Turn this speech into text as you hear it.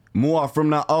More from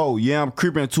the O, yeah, I'm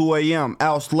creeping 2 a.m.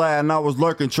 Out sliding, I was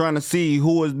lurking, trying to see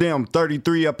who was them.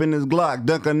 33 up in this Glock,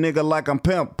 dunk a nigga like I'm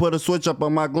pimp, put a switch up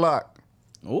on my Glock.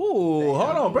 Ooh, hold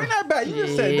on, bring that back. You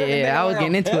just said that. Yeah, I was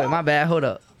getting into it. My bad. Hold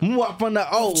up. More from the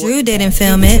O. Drew didn't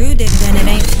film it. Then it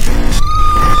ain't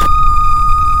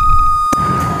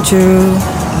Drew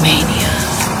Mania.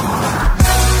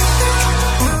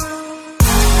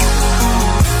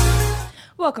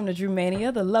 Welcome to Drew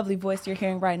Mania. The lovely voice you're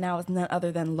hearing right now is none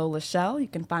other than Lola Shell. You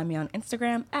can find me on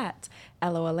Instagram at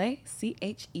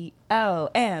LOLACHEL.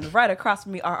 And right across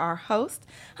from me are our host,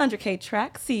 100K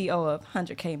Track, CEO of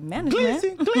 100K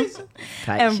Management. Gleason.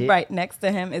 And shit. right next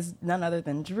to him is none other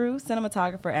than Drew,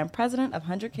 cinematographer and president of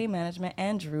 100K Management,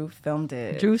 and Drew filmed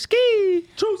it. Drew Ski.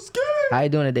 True skin. How you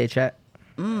doing today, Trap?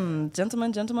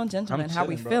 Gentlemen, I'm how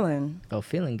we chilling, bro. feeling? Oh,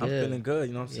 feeling I'm good. feeling good,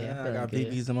 you know what I'm saying? Yeah, I got feeling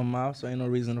good. BBs in my mouth, so ain't no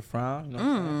reason to frown. You know what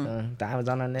I'm saying? Diamonds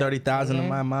on our neck. 30,000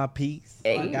 in my piece.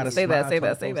 Hey, I gotta say that, smile say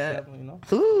that, say that. 24/7, you know?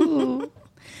 Ooh.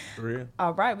 For real.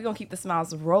 All right, we're going to keep the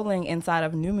smiles rolling inside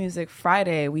of New Music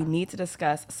Friday. We need to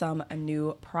discuss some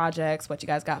new projects. What you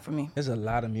guys got for me? There's a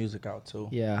lot of music out too.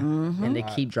 Yeah. And they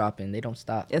keep dropping. They don't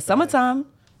stop. It's summertime.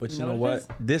 But you know know what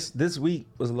what? This week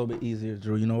was a little bit easier,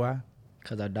 Drew. You know why?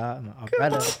 Because our dog, our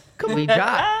brother, we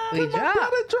dropped. We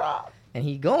dropped. Drop. And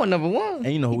he going number one.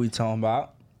 And you know who we talking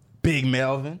about? Big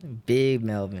Melvin. Big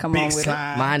Melvin. Come Big on with it.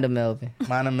 Slime. Mind of Melvin.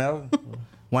 Minor Melvin.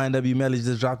 YNW Melly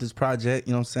just dropped his project.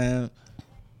 You know what I'm saying?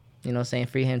 You know what I'm saying?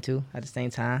 Free him too at the same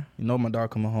time. You know my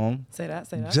dog coming home. Say that,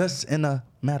 say that. Just in a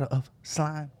matter of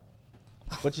slime.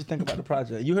 What you think about the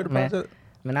project? You heard the Man. project?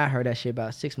 Man, I heard that shit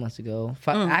about 6 months ago.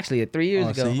 Actually, 3 years Oh,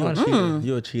 ago. so you a honestly. cheater.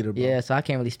 You a cheater, bro. Yeah, so I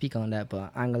can't really speak on that,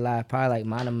 but I ain't gonna lie. Probably like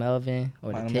Mind of Melvin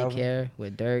or Mind The of Take Melvin. Care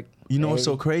with Dirk. You know what's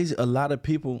so Baby. crazy? A lot of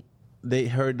people they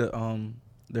heard the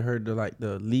like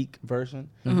the leak version,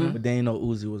 but they ain't know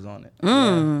Uzi was on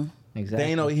it. Exactly. They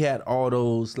ain't know he had all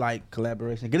those like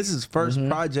collaborations. This is his first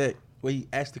project where he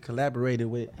actually collaborated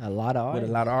with a lot of with artists.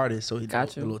 a lot of artists. So he Got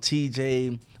did you. a little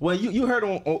TJ. Well, you heard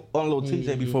him on Lil TJ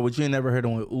Yeah. before, but you ain't never heard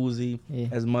him with Uzi Yeah.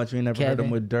 as much. You ain't never heard him Kevin.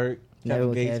 with Dirk. Never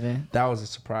with Gates. Kevin. That was a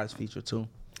surprise feature too.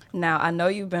 Now, I know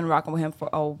you've been rocking with him for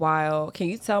a while. Can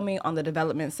you tell me on the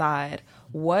development side,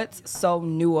 what's so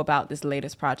new about this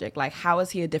latest project? Like, how is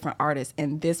he a different artist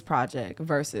in this project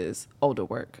versus older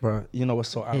work? Bro, you know what's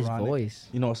so His ironic? voice.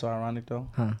 You know what's so ironic though?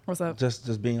 What's up?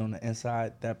 Just being on the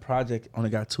inside, that project only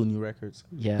got 2 new records.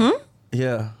 Yeah.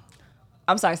 Yeah.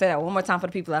 I'm sorry, say that one more time for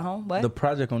the people at home. What? The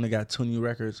project only got 2 new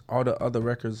records. All the other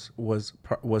records was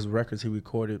records he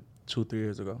recorded 2-3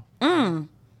 years ago.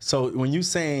 So when you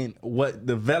saying what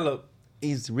developed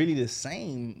is really the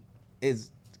same,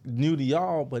 it's new to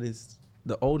y'all, but it's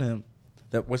the old him,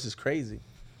 which is crazy.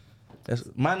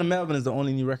 Mind of Melvin is the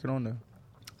only new record on there.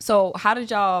 So how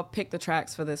did y'all pick the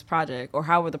tracks for this project, or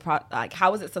how were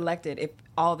how was it selected if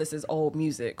all this is old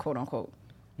music, quote unquote?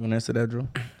 You want to answer that, Drew?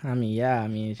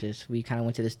 It's just we kind of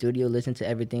went to the studio, listened to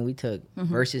everything. We took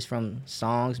verses from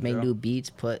songs, made new beats,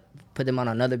 put them on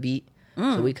another beat.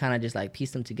 So we kind of just like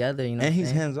pieced them together, you know. And what I'm he's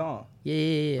saying? hands on,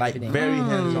 Yeah. like everything. very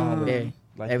hands on with Very. it.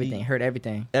 Like Everything. Heard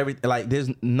everything. Like there's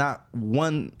not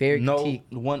one Very critique.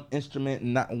 one instrument,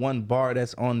 not one bar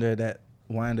that's on there that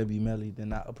YNW Melly did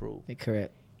not approve.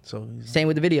 Correct. So Same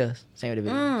with the videos.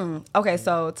 Okay,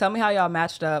 so tell me how y'all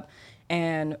matched up,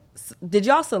 and did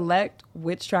y'all select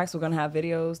which tracks were gonna have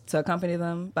videos to accompany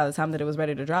them by the time that it was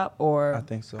ready to drop, or? I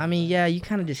think so. I mean, yeah, you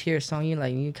kind of just hear a song, you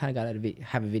kind of gotta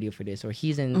have a video for this, or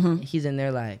he's in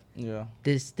there like yeah,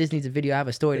 this needs a video. I have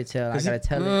a story to tell. I 'Cause gotta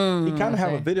tell it. he kind of have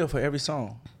a saying? video for every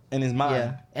song in his mind.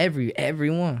 Yeah,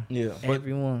 everyone. Yeah, but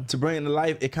Everyone. to bring it to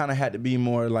life, it kind of had to be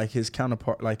more like his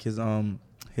counterpart, like his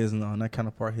not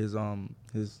counterpart, his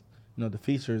the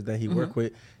features that he worked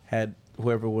with had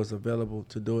whoever was available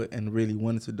to do it and really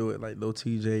wanted to do it, like Lil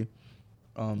TJ.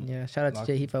 Yeah, shout out to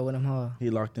Jay. He fought with him hard. He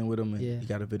locked in with him and Yeah. he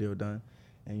got a video done.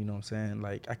 And you know what I'm saying?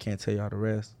 Like, I can't tell y'all the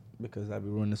rest because I'd be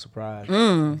ruining the surprise.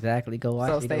 Exactly. Go watch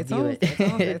So it. stay Go view tuned. Stay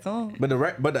tuned. Stay it. tuned.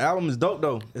 But the album is dope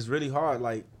though. It's really hard.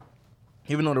 Like,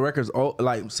 even though the record's old,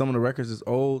 like some of the records is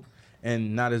old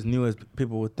and not as new as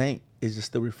people would think, it's just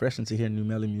still refreshing to hear new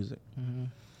Melly music.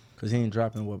 Cause he ain't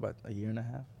dropping about a year and a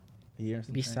half, a year. And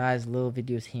some Besides little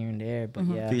videos here and there, but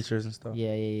yeah. features and stuff.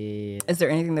 Yeah. Is there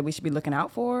anything that we should be looking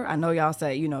out for? I know y'all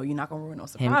say, you're not gonna ruin no Him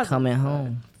surprises. coming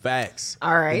home. Facts.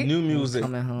 All right. The new music,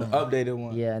 coming home. the updated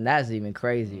one. Yeah, and that's even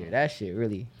crazier. That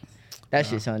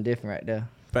shit's something different right there.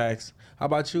 Facts. How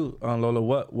about you, Lola?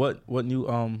 What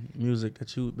new music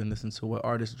that you've been listening to? What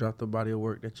artists dropped a body of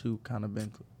work that you kind of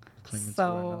been clinging to right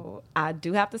now? So I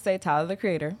do have to say Tyler the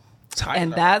Creator. Tyler.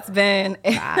 And that's been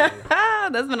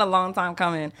a long time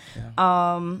coming.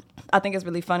 I think it's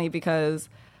really funny because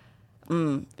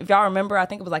if y'all remember, I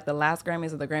think it was like the last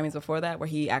Grammys or the Grammys before that where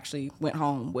he actually went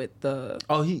home with the.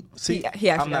 Oh, he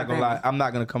actually I'm not got gonna a lie. Grammy. I'm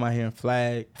not gonna come out here and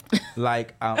flag.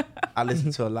 Like I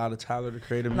listen to a lot of Tyler, the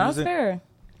creative No, that's music, fair.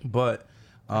 but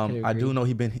I agree. do know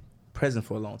he been present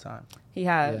for a long time. He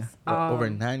has. Yeah. Over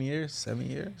 9 years, 7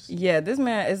 years. Yeah, this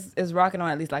man is rocking on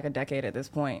at least like a decade at this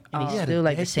point. And he's Yeah, still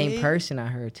like the same decade. person, I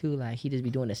heard too. Like he just be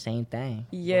doing the same thing.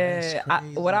 Yeah,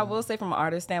 That's what I crazy. will say from an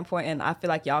artist standpoint, and I feel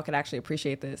like y'all could actually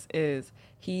appreciate this, is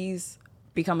he's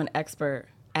become an expert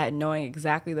at knowing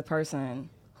exactly the person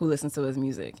who listens to his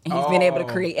music, and he's been able to Oh.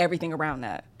 create everything around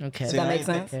that. Okay. Does that make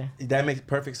sense? Okay. That makes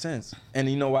perfect sense. And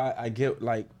you know why I get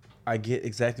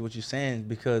exactly what you're saying,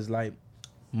 because like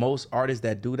most artists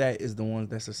that do that is the ones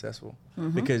that's successful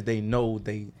because they know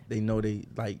they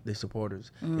like their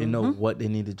supporters. They know what they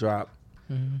need to drop,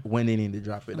 when they need to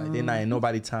drop it. Like they're not in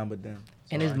nobody time but them.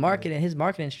 So And I his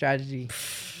marketing strategy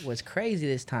was crazy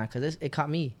this time because it caught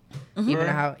me. Even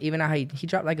how he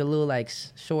dropped like a little like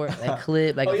short like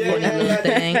clip like Oh, a yeah, Fortnite yeah, little yeah.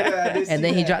 thing, Yeah, I did see and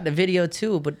then he that. dropped the video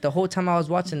too. But the whole time I was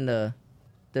watching the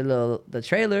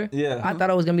trailer, Yeah. I thought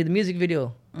it was gonna be the music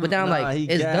video. But then I'm Nah, like, he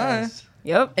it's done. gassed.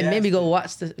 Yep. It made me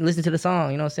gassed go listen to the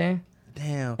song. You know what I'm saying?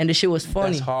 Damn. And the shit was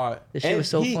funny. That's hard. The shit And was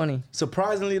so funny.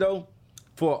 Surprisingly though,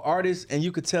 for artists, and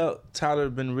you could tell Tyler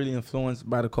been really influenced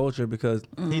by the culture because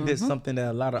he did something that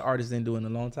a lot of artists didn't do in a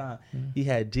long time. He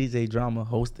had DJ Drama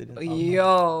hosted. And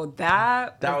Yo,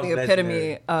 that That was was the epitome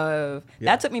legendary. of.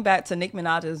 Yeah. That took me back to Nicki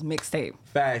Minaj's mixtape.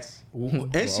 Facts.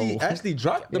 And she actually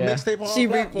dropped the Yeah. mixtape on She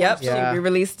all platforms. yep, Yeah. she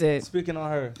re-released it. Speaking on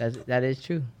her, That is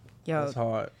true. Yo, that's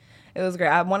hard. it was great.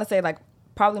 I want to say like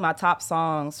probably my top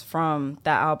songs from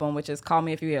that album, which is "Call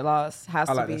Me If You Get Lost," has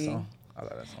I to like be. that song. I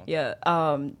like that song. Yeah,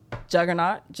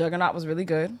 Juggernaut was really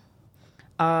good.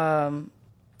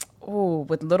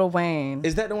 With Lil Wayne.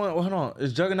 Is that the one? Hold on.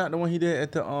 Is Juggernaut the one he did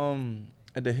at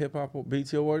the Hip Hop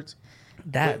BET Awards?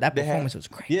 That They had- performance was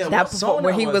crazy. Yeah, that what song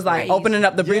where that he was like crazy. opening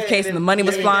up the briefcase and the money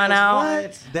was flying out.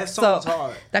 What? That song was So-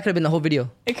 hard. That could have been the whole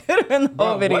video. It could have been the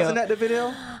whole Bro, video. Wasn't that the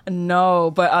video? No,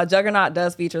 but Juggernaut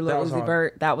does feature That Lil was Uzi hard.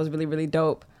 Vert. That was really, really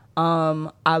dope.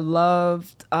 I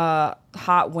loved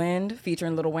Hot Wind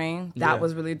featuring Lil Wayne. That Yeah.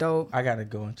 was really dope. I gotta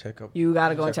go and check up. You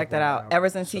gotta go and check up that on out. album, Ever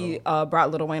since he brought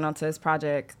Lil Wayne onto his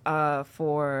project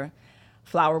for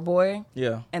Flower Boy,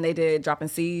 Yeah. and they did Dropping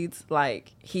Seeds,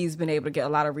 like he's been able to get a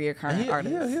lot of reoccurring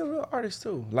artists. He a real artist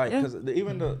too. Like, Yeah. cause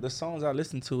even the songs I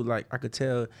listen to, like I could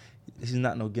tell he's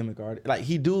not no gimmick artist. Like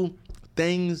he do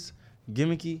things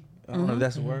gimmicky. I don't know if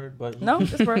that's a word, but he, No,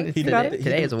 it's worth he you got do, it. he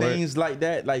Today do is a word. things like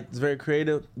that. Like it's very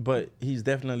creative, but he's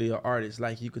definitely an artist.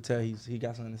 Like you could tell he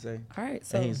got something to say. All right,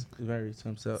 so And he's very to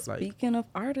himself. Like speaking of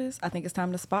artists, I think it's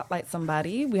time to spotlight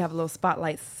somebody. We have a little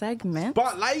spotlight segment.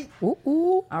 spotlight.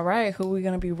 Ooh. All right, who we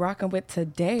gonna be rocking with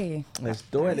today? Let's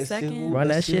do it. Let's see Second. who, Run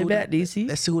let's that see shit who back, the- DC.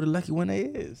 Let's see who the lucky winner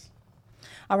is.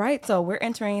 All right, so we're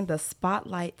entering the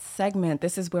spotlight segment.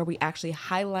 This is where we actually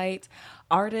highlight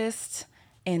artists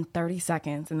in 30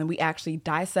 seconds, and then we actually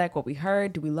dissect what we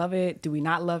heard. Do we love it? Do we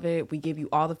not love it? We give you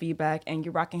all the feedback, and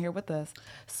you're rocking here with us.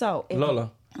 So,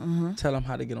 Lola, tell them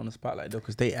how to get on the spotlight though,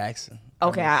 cause they asking.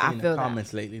 Okay, I've been I seeing feel the that.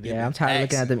 comments lately. They Yeah, been I'm tired of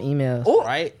looking at them asking. emails. Ooh,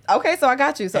 Right. Okay, so I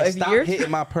got you. So And if stop you're,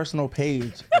 hitting my personal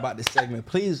page about this segment.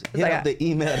 Please hit like up the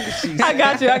email that she I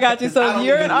got you. I got you. So if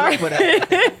you're an artist,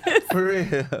 For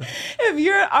real. if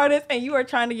you're an artist and you are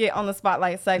trying to get on the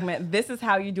spotlight segment, this is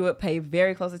how you do it. Pay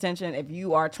very close attention. If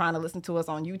you are trying to listen to us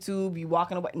on YouTube, you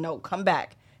walking away, no, come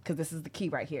back, because this is the key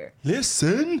right here.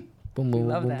 Listen. Boom, boom,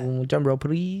 love boom, that. boom. Drum roll,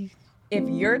 please. If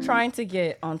you're trying to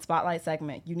get on Spotlight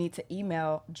segment, you need to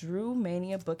email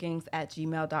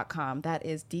drewmaniabookings@gmail.com. That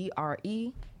is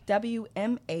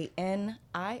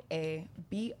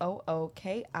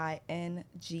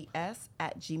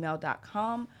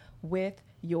DREWMANIABOOKINGS@gmail.com with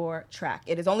your track.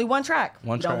 It is only one track.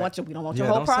 One we don't track. want you. We don't want Yeah,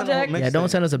 your whole don't send a whole project. mix. Yeah, don't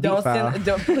send us a beat Don't file. send.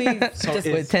 Don't, please. So just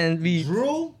it's With 10 beats.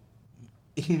 Drew.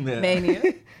 Email. Mania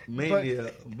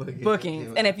Mania.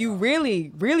 bookings. And if you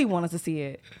really, really want us to see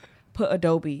it, put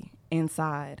Adobe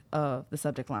inside of the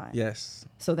subject line Yes.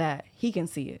 so that he can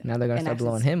see it. Now they're gonna And start actually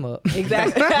blowing him up.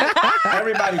 Exactly.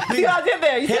 Everybody, See please. what I did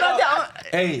there? You see hit what I up.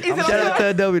 did? Hey, You see I'm what Shout I'm out to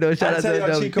Adobe though. Shout I out tell to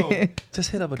y'all cheat Adobe. code.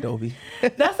 Just hit up Adobe.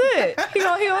 That's it. He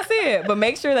gonna see it. But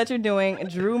make sure that you're doing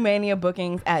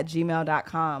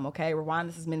drewmaniabookings@gmail.com. Okay, rewind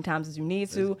this as many times as you need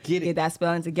to. Let's get it. that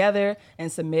spelling together and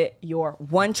submit your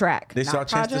one track. This not your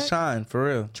chance to project, shine, for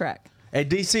real. Track. Hey,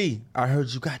 DC, I heard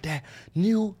you got that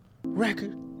new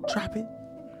record. Drop it.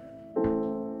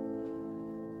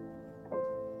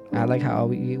 I like how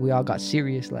we all got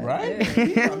serious. Like, Right?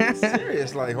 I'm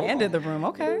serious. Like, hold Ended on. the room.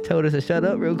 Okay. told us to shut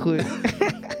up real quick.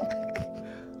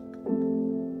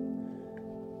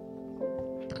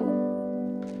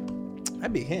 I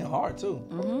be hitting hard too.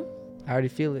 I already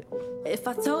feel it. If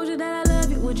I told you that I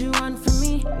love you, would you run from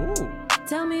me? Ooh.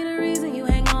 Tell me the reason you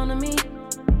hang on to me.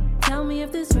 Tell me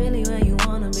if this really where you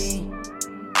wanna be.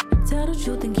 Tell the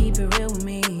truth and keep it real with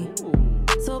me.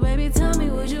 So baby, tell me,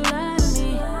 would you lie to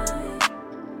me?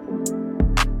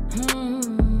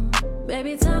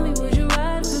 Baby, tell me, would you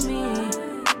ride for me?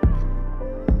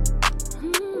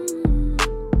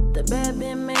 The bed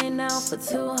been made now for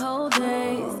 2 whole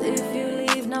days. If you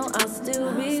leave, no, I'll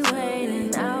still be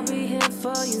waiting. I'll be here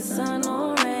for you, sun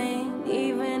or rain.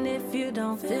 Even if you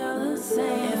don't feel the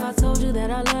same. If I told you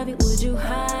that I love you, would you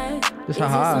hide? It's Is it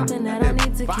hard. something that I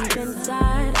need to keep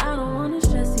inside? I don't wanna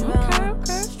stress you out.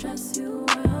 Stress you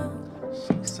out.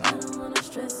 I don't wanna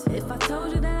stress you. If I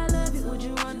told you that I love you, would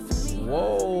you run from me?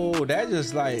 Whoa, that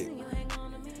just like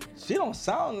she don't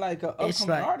sound like a It's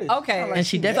upcoming like- artist. Okay. Sound like And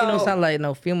she she- definitely So- don't sound like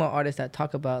no female artists that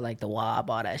talk about like the WAP,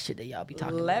 all that shit that y'all be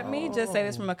talking Let about. me just say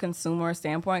this from a consumer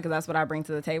standpoint, because that's what I bring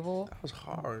to the table. That was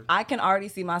hard. I can already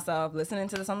see myself listening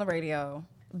to this on the radio,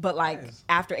 but like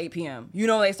after 8 p.m. You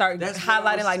know, they start That's what I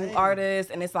highlighting was like new saying.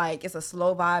 artists, and it's like it's a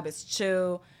slow vibe, it's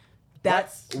chill.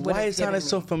 That's what why it it's sounded giving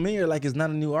so me. familiar. Like it's not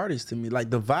a new artist to me. Like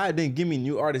the vibe didn't give me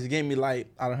new artists. It gave me like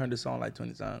I done heard this song like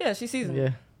 20 times. Yeah, she seasoned.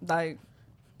 Yeah. Like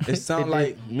It sound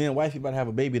like me and wifey about to have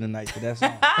a baby tonight to that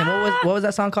song. And what was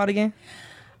that song called again?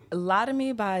 Lie to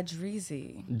Me by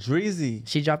Dreezy. Dreezy.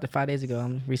 She dropped it 5 days ago.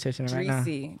 I'm researching it right now.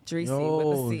 Dreezy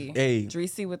Yo, with a C. hey.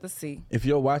 Dreezy with a C. If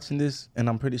you're watching this, and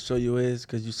I'm pretty sure you is,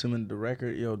 because you submitted the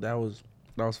record, yo, that was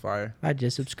fire. I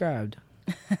just subscribed.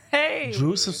 Hey,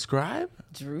 Drew subscribe?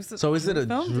 Drew. So is it a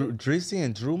filmed Drew, Dreezy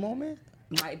and Drew moment?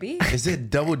 it. Might be. Is it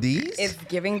double D's? It's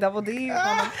giving double D.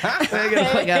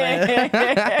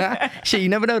 Shit, you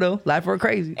never know though. Life work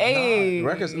crazy. Hey, The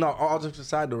records, no, all jokes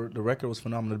aside, the record was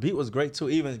phenomenal. The beat was great too.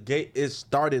 Even it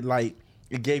started like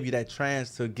it gave you that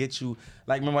trance to get you.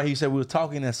 Like remember how you said we were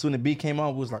talking, and as soon as the beat came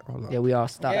on, we was like, hold up. Yeah, we all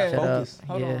stopped. Yeah. Shut up. Focus.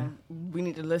 hold yeah. on. We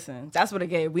need to listen. That's what it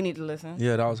gave. We need to listen.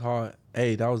 Yeah, that was hard.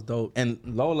 Hey, that was dope. And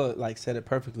Lola like said it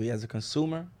perfectly. As a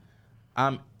consumer,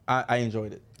 I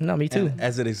enjoyed it. No, me too. And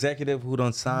as an executive who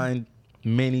done signed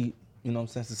many, you know what I'm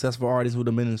saying, successful artists who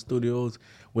done been in studios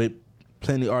with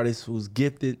plenty of artists who's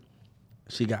gifted,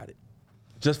 she got it.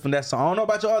 Just from that song. I don't know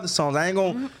about your other songs. I ain't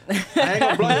gonna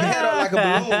blow your head up like a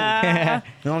balloon. You know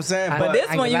what I'm saying? But this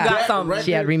I one, you ain't gonna got lie. something.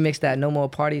 She had remixed that No More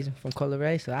Parties from Cola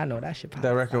Ray, so I know that shit.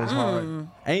 That record was hard.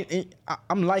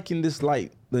 I'm liking this,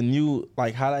 like the new,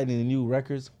 like highlighting the new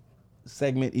records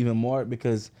segment even more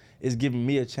because it's giving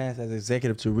me a chance as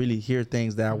executive to really hear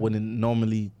things that I wouldn't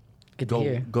normally Get to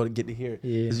hear. go to get to hear.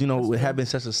 Yeah. Because you know, with having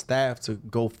such a staff to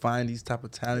go find these type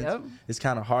of talents, Yep. it's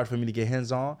kind of hard for me to get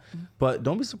hands on. But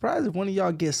don't be surprised if one of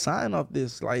y'all gets signed off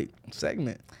this like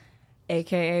segment.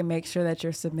 AKA, make sure that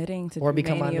you're submitting to Or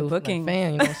become my Mania new booking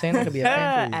fan. You know what I'm saying? That could be a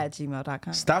fan for you. at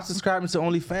gmail.com. Stop subscribing to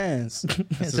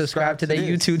OnlyFans. And subscribe to their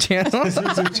this. YouTube channel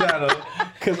YouTube channel.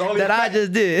 Because that I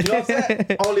just did. You know what I'm saying?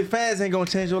 OnlyFans ain't gonna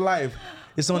change your life.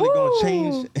 It's only gonna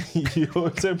change your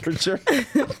temperature.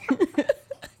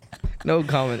 No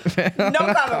comment. No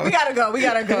comment. We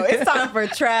gotta go. It's time for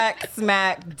Track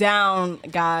Smack Down,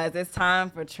 guys. It's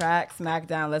time for Track Smack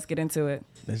Down. Let's get into it.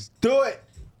 Let's do it.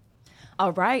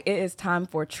 All right, it is time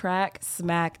for Track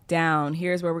Smack Down.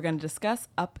 Here's where we're going to discuss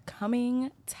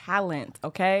upcoming talent,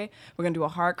 okay? We're going to do a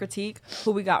hard critique.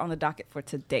 Who we got on the docket for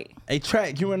today? Hey,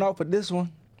 Track, you went off for this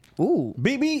one. Ooh.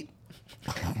 Beat.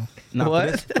 Nah,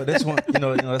 What? For this one, you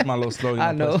know, that's my little slogan.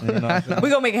 I know. You know what I'm saying? We're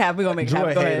going to make it happen. We're going to make it Drew a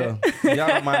happen. Go hater. ahead. Y'all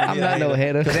don't mind me. I'm not no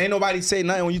hater. Because ain't nobody say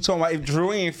nothing when you talking about if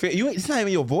Drew ain't fit. It's not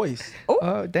even your voice.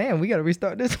 Oh, damn. We got to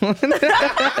restart this one.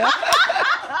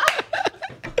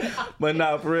 But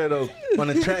nah, for real though, on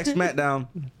the Track Smackdown,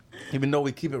 even though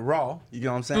we keep it raw, you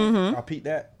know what I'm saying? Mm-hmm. I repeat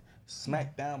that.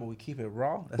 Smackdown, but we keep it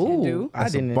raw. That's Ooh, do. I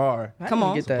That's a didn't. bar. I Come didn't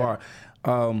on. Get That's a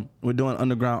that. bar. We're doing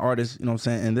underground artists, you know what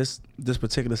I'm saying? And this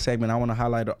particular segment, I want to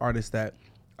highlight an artist that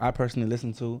I personally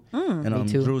listen to. And Me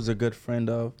too. Drew's a good friend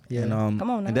of. Yeah. And Come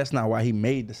on now. and that's not why he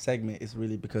made the segment. It's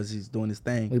really because he's doing his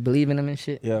thing. We believe in him and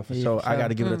shit. Yeah, for sure. I got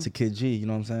to give it up to Kid G, you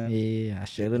know what I'm saying? Yeah, I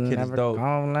should have Kid is never dope.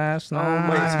 called last Wait,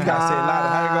 night. so you got to say it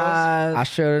louder. How it I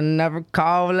should have never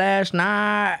called last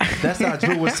night. goes? That's how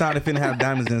Drew would sound if he didn't have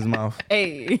diamonds in his mouth.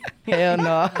 Hey. Hell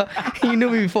no. You knew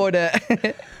me before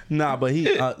that. Nah, but he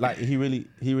he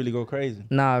really go crazy.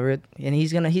 Nah, and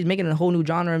he's making a whole new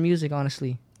genre of music,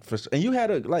 honestly. And you had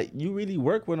you really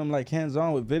work with him like hands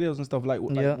on with videos and stuff. Like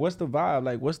what's the vibe?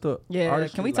 Like what's the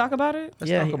artistry? Can we talk about it?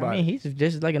 Let's talk about it. He's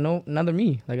just like another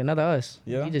me, like another us.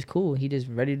 Yeah. He's just cool. He just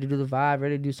ready to do the vibe,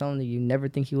 ready to do something that you never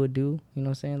think he would do. You know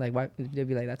what I'm saying? Like they'd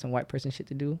be like, that's some white person shit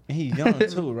to do. And he young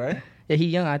too, right? Yeah, he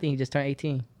young. I think he just turned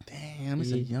 18. Damn,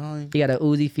 he's a young. He got a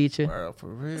Uzi feature. Bro, for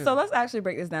real. So let's actually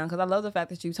break this down because I love the fact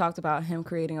that you talked about him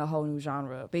creating a whole new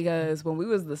genre. Because when we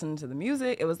was listening to the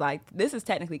music, it was like this is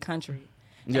technically country.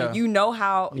 Yeah. And you know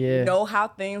how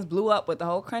things blew up with the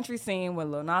whole country scene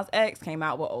when Lil Nas X came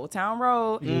out with Old Town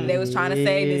Road. They was trying to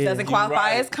say this doesn't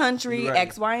qualify as country,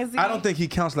 X, Y, and Z. I don't think he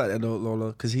counts like that though, Lola,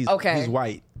 because he's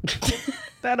white.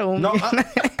 That don't No,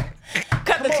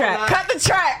 Cut the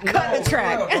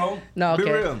track. Bro. No, okay.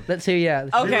 Be real. Let's hear. Yeah.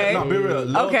 Okay. No, be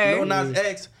real. Okay. Lil Nas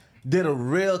X did a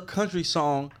real country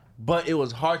song, but it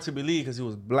was hard to believe because he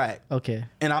was black. Okay.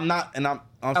 And I'm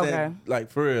Okay. saying, like,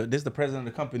 for real, this is the president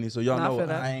of the company, so y'all No, I know feel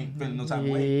that. I ain't feeling no type of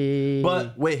way. Yeah.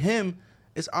 But with him,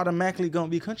 it's automatically going to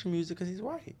be country music because he's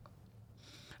white.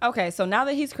 Okay, so now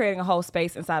that he's creating a whole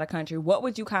space inside a country, what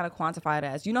would you kind of quantify it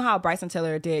as? You know how Bryson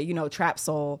Tiller did, Trap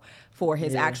Soul for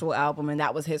his actual album, and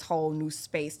that was his whole new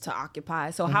space to occupy.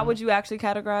 So how would you actually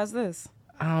categorize this?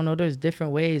 I don't know. There's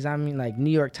different ways. I mean, like New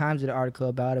York Times did an article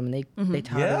about him, and they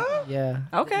titled,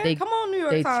 Okay, come on, New York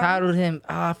They Times. titled him.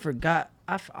 I forgot.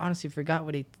 Honestly forgot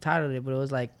what they titled it, but it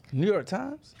was like New York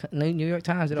Times? New York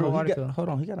Times did a whole article. Hold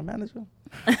on, he got a manager?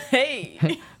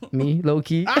 Hey. Me, low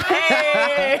key.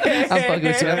 Hey. I'm fucking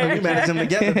with you. We manage them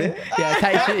together, man. Yeah,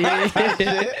 tight shit.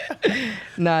 Yeah.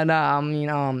 Nah. I mean,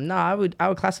 I would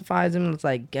classify him as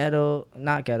like ghetto,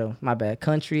 not ghetto. My bad.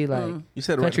 Country, like You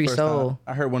said it country right the first soul. time.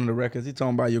 I heard one of the records. He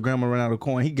talking about your grandma ran out of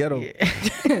coin. He ghetto.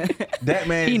 That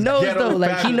man. He is knows ghetto though,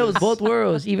 like he knows fabulous. both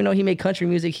worlds. Even though he made country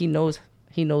music, he knows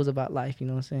about life. You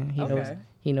know what I'm saying?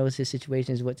 He knows his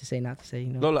situations, what to say, not to say.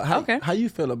 You know. Lola, Okay. how you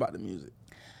feel about the music?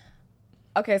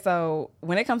 Okay, so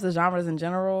when it comes to genres in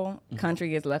general, country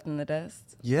gets left in the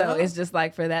dust. Yeah. So it's just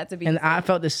like for that to be. And I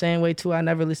felt the same way too. I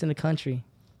never listened to country,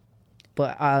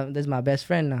 but this is my best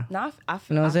friend now. No, I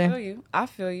You know what I'm saying? feel you. I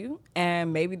feel you.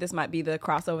 And maybe this might be the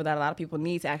crossover that a lot of people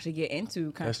need to actually get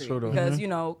into country. That's true, though.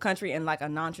 Because, country in like a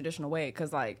non-traditional way.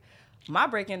 Because like my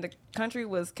break into country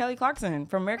was Kelly Clarkson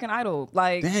from American Idol.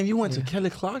 Like, Damn, you went to Kelly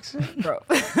Clarkson? bro.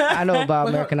 I know about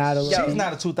American Idol. She's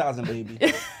not a 2000 baby.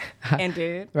 And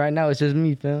dude, Right now, it's just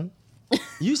me, fam.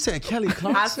 You said Kelly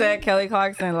Clarkson? I said Kelly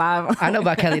Clarkson live. I know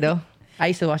about Kelly though. I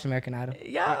used to watch American Idol.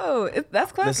 Yo,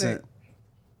 that's classic. Listen,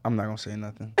 I'm not going to say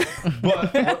nothing.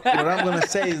 But what I'm going to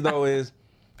say is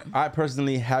I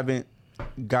personally haven't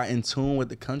got in tune with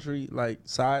the country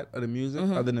side of the music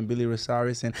other than Billy Ray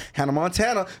Cyrus and Hannah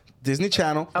Montana, Disney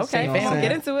Channel. Okay, You know what I'm fam, saying?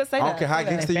 get into it. Say I that. don't care how Say that.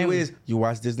 gangster you Family. is, you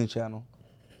watch Disney Channel.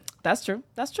 That's true.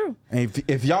 That's true. And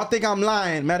if y'all think I'm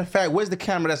lying, matter of fact, where's the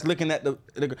camera that's looking at the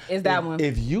Is that if, one.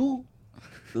 If you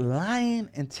lying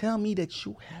and tell me that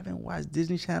you haven't watched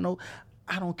Disney Channel,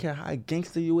 I don't care how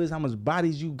gangster you is, how much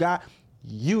bodies you got,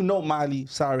 you know Miley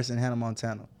Cyrus and Hannah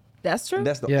Montana. That's true. And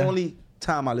that's the Yeah. only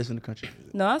time I listen to country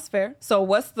music. No, that's fair. So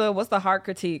what's the hard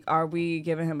critique? Are we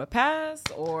giving him a pass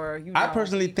or you? I don't?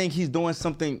 personally think he's doing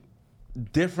something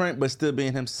different but still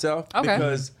being himself Okay.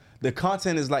 because the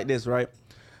content is like this, right?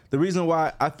 The reason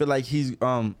why I feel like he's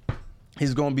gonna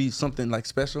be something like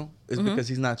special is because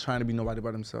he's not trying to be nobody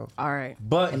but himself. All right.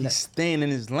 But he's staying in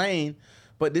his lane.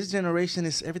 But this generation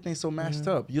is everything's so mashed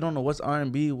up. You don't know what's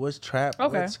R&B, what's trap.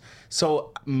 Okay.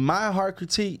 So my hard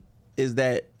critique is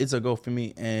that it's a go for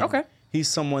me. And Okay. he's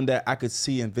someone that I could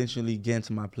see eventually get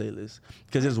into my playlist.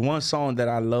 Because there's one song that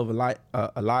I love a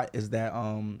lot is that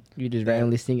You just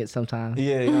randomly sing it sometimes.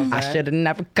 yeah, you know what I I'm saying? should have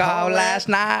never called last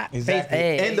night. Exactly.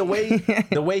 Hey. And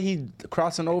the way he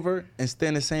crossing over and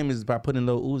staying the same is by putting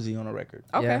Lil Uzi on the record.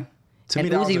 Okay. Yeah. To And me,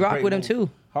 that was Uzi a rock great with him move. too.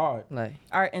 Hard. Like,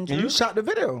 All right. And And Drew, you shot the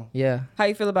video. yeah, how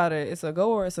you feel about it? It's a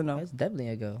go or it's a no? it's definitely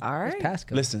a go. All right. It's past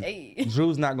go. Listen, Hey.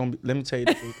 Drew's not gonna be. Let me tell you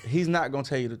the truth. He's not gonna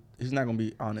tell you. He's not gonna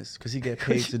be honest because he get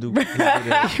paid to do. His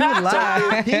videos. You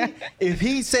lie. So if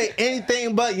he say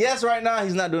anything but yes right now,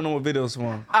 he's not doing no more videos for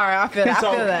him. All right. I feel that. So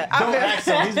I feel that. don't ask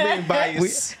him. He's being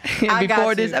biased. I got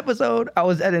Before this you. episode, I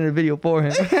was editing a video for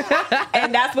him.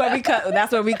 And that's where we cut.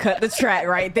 That's where we cut the track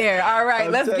right there. All right.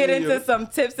 I'm Let's get telling into you. some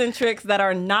tips and tricks that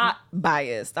are not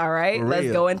biased. All right. For Let's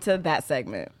real. go into that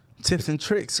segment. Tips and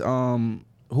tricks.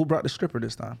 Who brought the stripper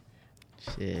this time?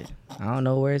 Shit, I don't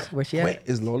know where she at. Wait,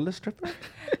 is Lola the stripper?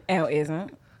 L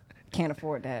isn't. Can't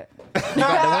afford that. You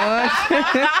got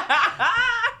the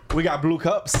one. We got blue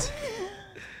cups.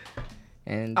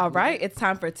 And All right, it's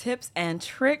time for tips and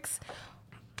tricks.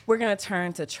 We're going to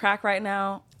turn to track right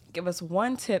now. Give us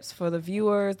one tips for the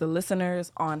viewers, the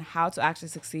listeners on how to actually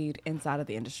succeed inside of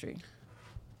the industry.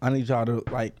 I need y'all to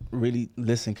like really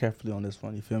listen carefully on this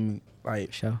one. You feel me?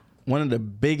 Like, Sure. one of the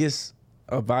biggest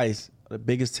advice, the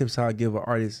biggest tips I give an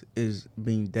artist is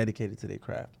being dedicated to their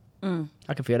craft.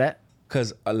 I can feel that.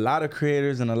 Because a lot of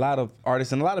creators and a lot of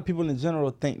artists and a lot of people in general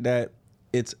think that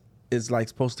it's like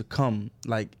supposed to come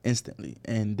like instantly,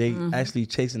 and they actually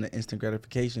chasing the instant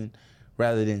gratification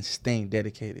rather than staying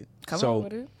dedicated. Come on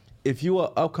with it. If you are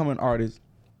an upcoming artist,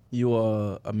 you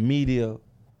are a media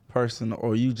person,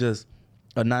 or you just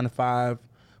a 9-to-5,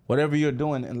 whatever you're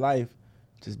doing in life,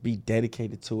 just be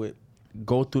dedicated to it.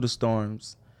 Go through the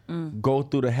storms. Go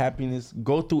through the happiness.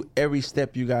 Go through every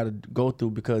step you gotta go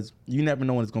through, because you never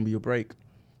know when it's gonna be your break.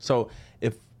 So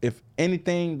if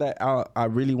anything that I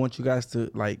really want you guys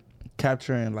to like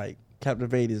capture and like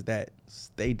captivate is that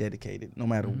stay dedicated no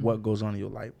matter what goes on in your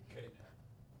life,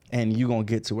 and you're gonna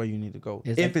get to where you need to go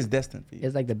if it's destined for you.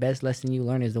 It's like the best lesson you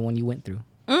learn is the one you went through.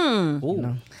 Ooh. You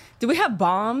know? Do we have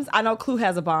bombs? I know Clue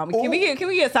has a bomb. Can we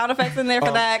get sound effects in there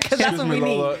for that? Because that's what we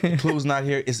need. Clue's not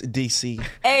here. It's DC.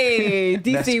 Hey,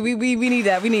 DC, we need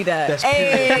that. We need that. That's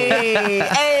Hey,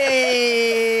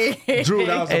 hey. Drew,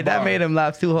 that was a bar. That made him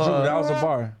laugh too Drew, hard. that was a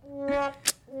bar.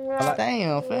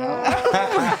 Damn, fam.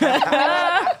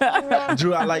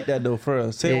 Drew, I like that though. For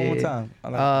real. Say it one more time. I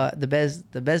like The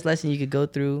best lesson you could go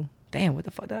through. Damn, what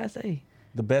the fuck did I say?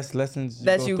 the best lessons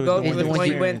That you go through through the when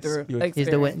one you went through. Experience. Is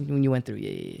the when you went through?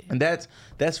 Yeah. And that's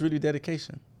really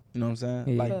dedication. You know what I'm saying?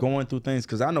 Yeah. Like going through things.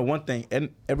 Because I know one thing, and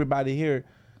everybody here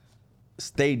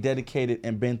stayed dedicated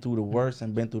and been through the worst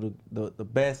and been through the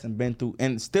best and been through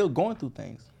and still going through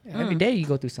things. Every day you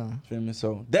go through something. Feel me?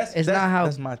 So that's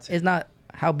my tip. It's not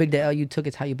how big the L you took.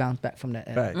 It's how you bounce back from that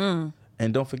L. Right.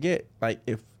 And don't forget, like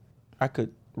if I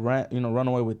could run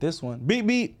away with this one, beep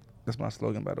beep. That's my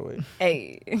slogan, by the way.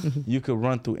 Hey, You could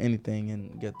run through anything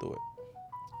and get through it.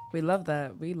 we love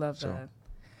that. We love that.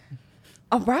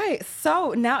 All right,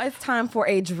 so now it's time for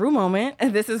a Drew moment.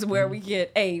 And this is where we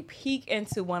get a peek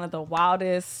into one of the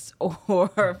wildest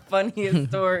or funniest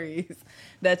stories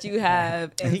that you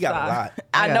have inside. He got a lot.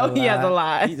 I know he has a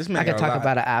lot. This man I could got a talk lot.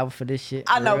 about an hour for this shit.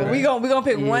 I know, but we gonna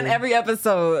pick one Yeah. every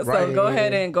episode. So Right. go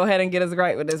ahead and get us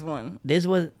right with this one. This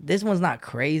one's not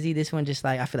crazy. This one just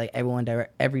like I feel like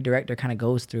every director kind of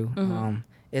goes through.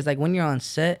 It's like when you're on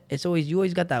set, you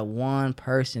always got that one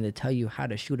person to tell you how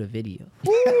to shoot a video.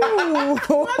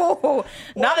 Ooh.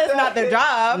 Now that's not their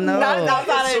job. No. Not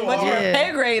outside of what your hard.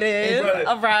 pay grade is. brother.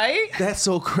 All right. That's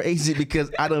so crazy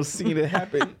because I don't see it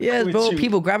happen. Yes, with bro. you.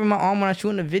 People grabbing my arm when I'm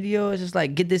shooting a video. It's just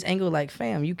like get this angle. Like,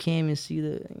 fam, you can't even see you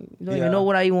don't Yeah. even know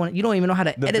what I want. You don't even know how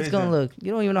the edit's vision. gonna look.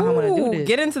 You don't even know how I'm gonna do Ooh, this.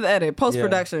 get into the edit, post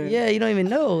production. Yeah, you don't even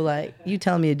know. Like you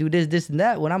telling me to do this, and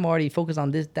that when I'm already focused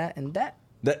on this, that, and that.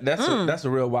 That's a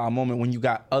real wild moment when you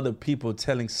got other people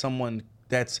telling someone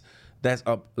that's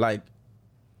up like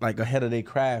ahead of their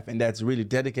craft and that's really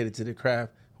dedicated to their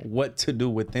craft what to do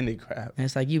within their craft. And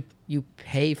it's like you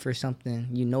pay for something,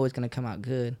 you know it's gonna come out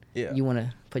good. Yeah. You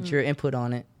wanna put your input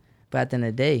on it, but at the end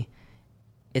of the day,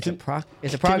 it's a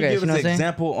progress. Can you You give know us what an I'm saying?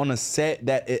 example on a set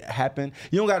that it happened?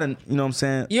 You don't gotta, you know what I'm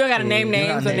saying? You don't gotta name you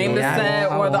names gotta or name the name set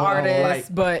names. or the Oh, artist,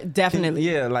 like, but definitely.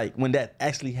 Yeah, like when that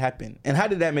actually happened. And how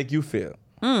did that make you feel?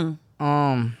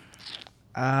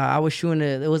 I was shooting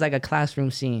it was like a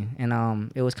classroom scene,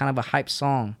 and it was kind of a hype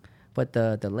song, but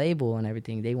the label and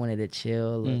everything, they wanted to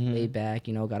chill, lay back,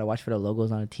 gotta watch for the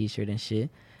logos on the t-shirt and shit.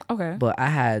 Okay. But I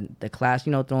had the class,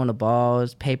 throwing the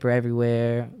balls, paper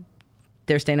everywhere.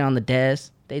 They're standing on the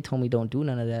desk. They told me don't do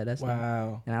none of that. That's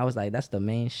Wow. and I was like, that's the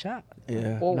main shot. Yeah. You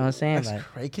know what I'm saying? That's Like,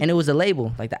 crazy. and it was a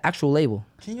label, like the actual label.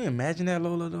 Can you imagine that,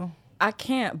 Lola, though? I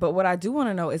can't, but what I do want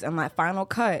to know is in that final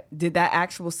cut, did that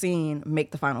actual scene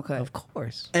make the final cut? Of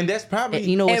course. And that's probably...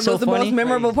 You know what's It so was the funny? most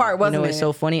memorable part, You wasn't know it? what's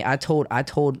so funny? I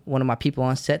told one of my people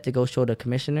on set to go show the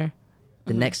commissioner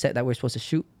the next set that we're supposed to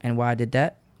shoot, and while I did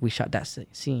that, we shot that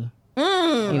scene. You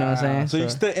know what I'm saying? So you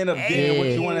still end up getting what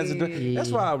you want as a director. Hey. That's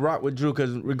why I rock with Drew,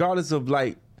 because regardless of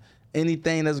like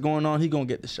anything that's going on, he gonna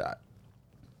get the shot.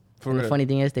 For And real. the funny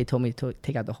thing is, they told me to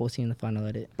take out the whole scene in the final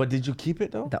edit. But did you keep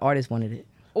it though? The artist wanted it.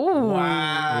 Ooh.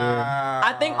 Wow.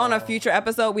 I think on a future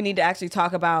episode, we need to actually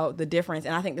talk about the difference.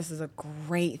 And I think this is a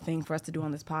great thing for us to do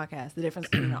on this podcast. The difference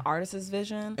between the artist's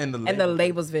vision And the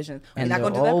label's vision. We're And not they're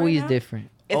going to do that always right now. different.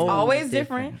 It's always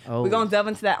different. We're Always. going to delve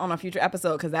into that on a future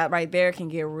episode because that right there can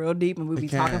get real deep and we'll be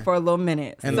can. talking for a little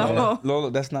minute. And so,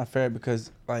 Lola, that's not fair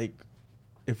because like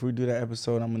if we do that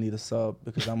episode, I'm gonna need a sub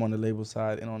because I'm on the label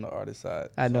side and on the artist side.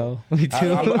 I know. Me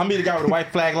too. I'm the guy with the white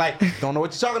flag, like, don't know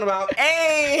what you're talking about.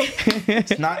 Hey,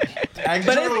 It's not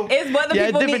actually but true. it's what the Yeah, it's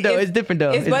people different need. though. It's different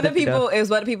though. It's what the different people though. is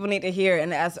what the people need to hear,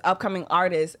 and as upcoming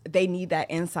artists, they need that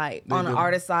insight on the do.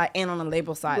 artist side and on the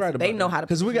label side. Right So they about know that. how to.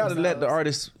 Because we got to let the themselves.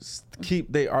 artists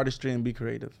keep their artistry and be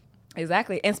creative.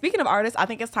 Exactly. And speaking of artists, I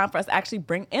think it's time for us to actually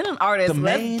bring in an artist.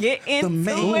 Let's get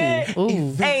into it.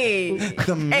 Ooh. Hey,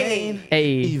 The main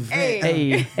Hey. event.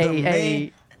 Hey. The Hey. main-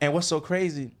 Hey. And what's so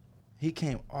crazy, he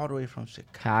came all the way from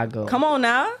Chicago, Chicago. come on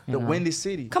now. the Windy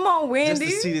City. Come on, Wendy. Just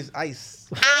to see this ice.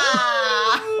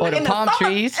 Or the In palm summer,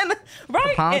 trees.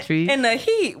 right. palm in, trees. In the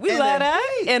heat. We In love the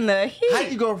that. heat. In the heat. How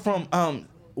you go from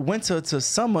winter to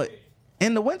summer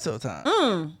in the winter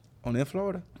time? Only in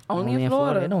Florida. Only in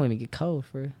Florida. It don't even get cold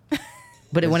for real.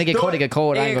 But when it get cold, it get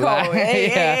cold. I ain't Hey, gonna cold. lie. Hey,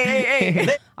 Yeah. hey,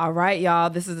 hey. All right, y'all.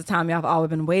 This is the time y'all have all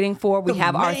been waiting for. We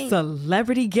have our main-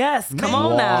 celebrity guest. Come Main-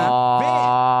 on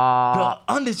now.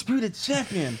 The undisputed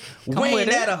champion, with weighing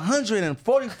it. at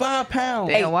 145 pounds.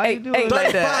 Damn, why Hey, you do hey, it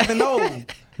like 35 that? and 0.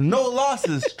 No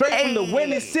losses. Straight from the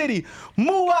Windy City.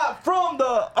 Move out from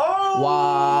the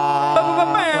Wow.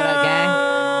 What up, gang?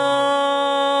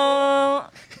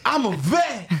 I'm a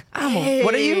vet.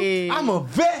 What are you? I'm a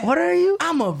vet. What are you?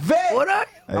 I'm a vet. What are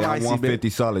Hey, I'm 150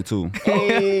 solid too. you?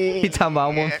 He talking about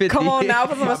 150. Come on now.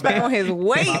 Put some respect on his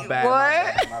weight, My boy.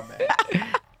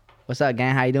 bad. What's up,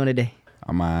 gang? How you doing today?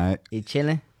 I'm alright. You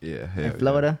chilling Yeah, hell in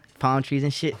Florida? Palm trees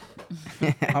and shit.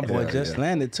 My boy Yeah, just yeah.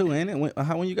 landed too, ain't it?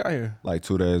 When you got here? Yeah. Like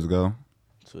 2 days ago.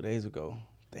 2 days ago.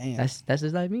 Damn. That's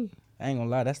just like me. I ain't gonna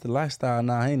lie. That's the lifestyle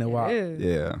now, ain't it? Wow.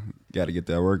 Yeah, got to get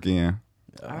that work in.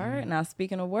 All right. Now,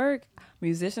 speaking of work,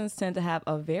 musicians tend to have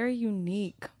a very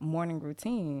unique morning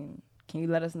routine. Can you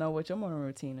let us know what your morning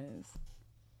routine is?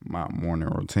 My morning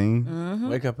routine.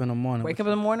 Wake up in the morning. Wake up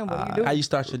in the morning. What do you do? How you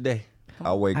start your day?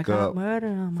 I wake I got up. murder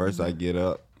on my First, I get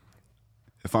up.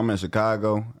 If I'm in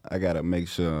Chicago, I gotta make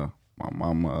sure my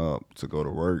mama up to go to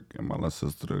work and my little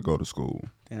sister to go to school.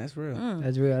 Damn, that's real.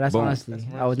 That's real. That's Boom. honestly.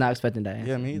 I was not expecting that.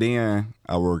 Yeah, me. Then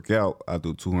I work out. I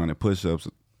do 200 push-ups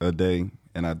a day,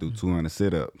 and I do 200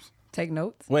 sit-ups. Take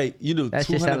notes. Wait, you do That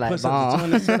shit 200 sound like push-ups,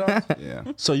 bomb. 200 sit-ups? Yeah,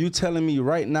 So you telling me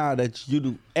right now that you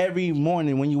do every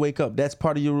morning when you wake up? That's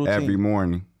part of your routine. every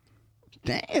morning.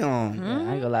 Damn. Yeah,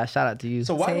 I ain't gonna lie. Shout out to you.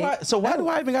 So why do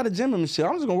I even got a gym and shit?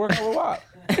 I'm just gonna work out with what?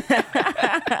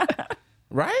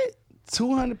 Right?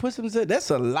 200 push-ups. That's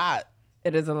a lot.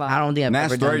 It is a lot. I don't think I've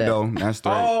That's ever done straight that. though. That's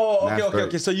straight. Oh, That's okay.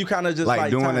 straight. So you kind of just Like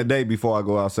doing time- a day before I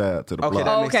go outside to the Okay, block.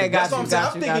 that makes Okay, sense. got That's what you, I'm saying.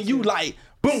 got I'm you, thinking got you you. like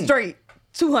boom. Straight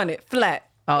 200 flat.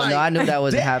 Oh no, I knew that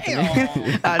wasn't happening.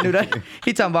 I knew that.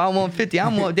 He talking about I'm 150.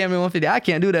 I'm damn near 150. I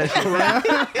can't do that shit.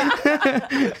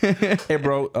 Hey,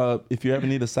 bro. If you ever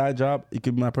need a side job, you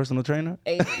could be my personal trainer.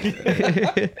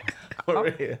 For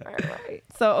real. Right.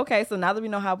 So, okay. So now that we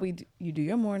know how you do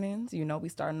your mornings, you know, we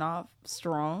starting off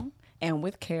strong and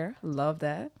with care. Love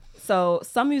that. So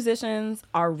some musicians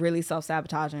are really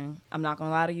self-sabotaging. I'm not going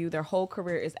to lie to you. Their whole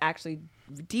career is actually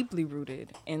deeply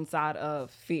rooted inside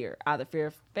of fear, either fear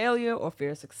of failure or fear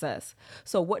of success.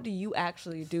 So what do you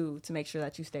actually do to make sure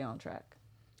that you stay on track?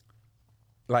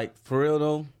 Like for real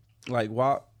though, like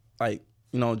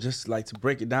just like to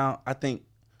break it down, I think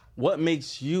what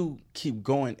makes you keep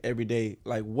going every day,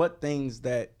 like what things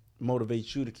that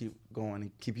motivate you to keep going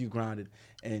and keep you grounded,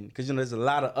 and because there's a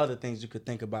lot of other things you could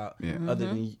think about other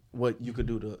than what you could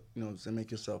do to to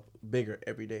make yourself bigger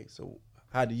every day. So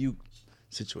how do you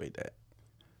situate that?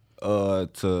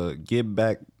 To get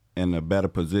back in a better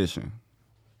position.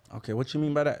 Okay, what you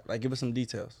mean by that? Like give us some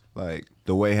details. Like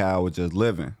the way how I was just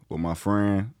living with my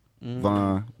friend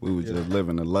Vaughn. We was just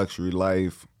living a luxury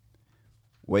life.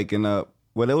 Waking up.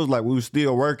 Well, it was like we was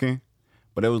still working,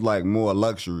 but it was like more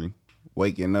luxury.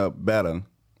 Waking up better.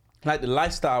 Like the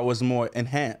lifestyle was more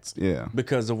enhanced. Yeah.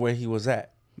 Because of where he was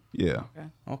at. Yeah.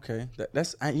 Okay,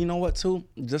 that's you know what too.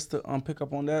 Just to pick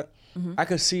up on that, I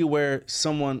could see where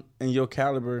someone in your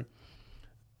caliber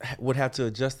would have to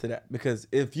adjust to that, because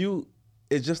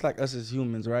it's just like us as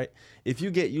humans, right? If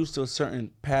you get used to a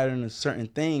certain pattern of certain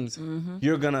things,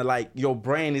 you're gonna your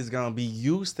brain is gonna be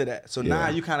used to that. So now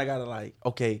Yeah. you kind of gotta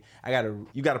okay,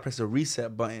 you gotta press a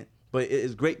reset button. But it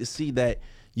is great to see that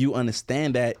you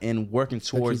understand that and working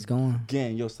towards going.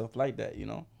 getting yourself like that.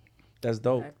 That's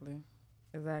dope.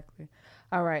 Exactly.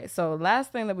 All right. So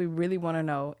last thing that we really want to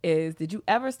know is, did you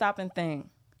ever stop and think,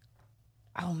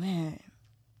 oh man,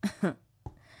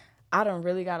 I done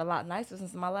really got a lot nicer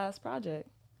since my last project?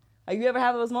 Have you ever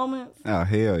had those moments? Oh,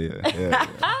 hell yeah. Hell yeah.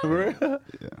 For real?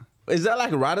 Yeah. Is that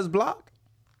like a writer's block?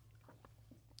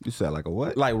 You said like a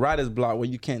what? Like writer's block where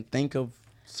you can't think of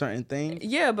certain things?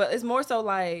 Yeah, but it's more so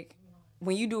like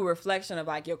when you do a reflection of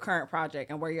like your current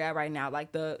project and where you're at right now,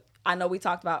 like I know we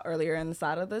talked about earlier in the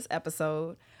side of this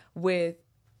episode with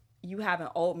you having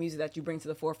old music that you bring to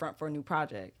the forefront for a new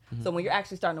project. So when you're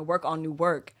actually starting to work on new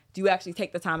work, do you actually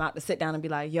take the time out to sit down and be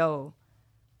like, yo,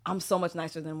 I'm so much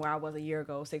nicer than where I was a year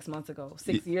ago, 6 months ago,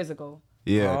 6 years ago?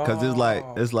 Yeah, because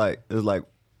it's like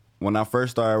when I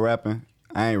first started rapping,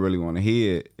 I ain't really want to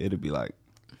hear it. It'd be like,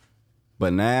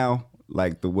 but now,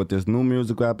 like with this new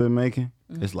music I've been making,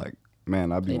 it's like,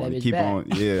 man, I be want to keep on.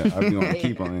 Yeah, I be want to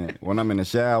keep on it. When I'm in the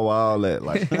shower, all that,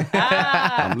 like,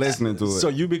 I'm listening to it. So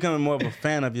you becoming more of a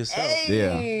fan of yourself.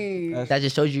 Yeah. That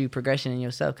just shows you progression in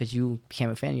yourself because you became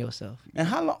a fan of yourself. And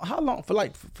how long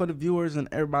for the viewers and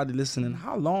everybody listening,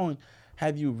 how long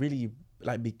have you really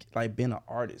been an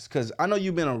artist? Because I know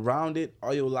you've been around it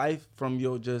all your life from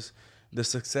your just the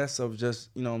success of just,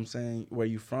 you know what I'm saying, where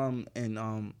you from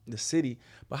and the city.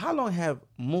 But how long have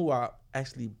Muwop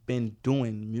actually been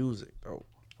doing music though?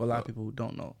 For a lot of people who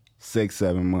don't know.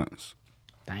 6-7 months.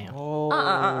 Damn.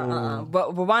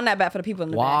 But rewind that back for the people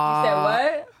in the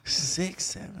back. You said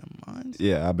what? 6-7 months.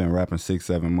 Yeah, I've been rapping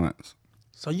 6-7 months.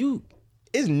 So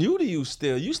it's new to you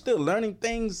still. You still learning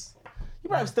things. You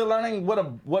probably still learning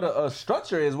what a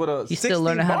structure is, what a He's still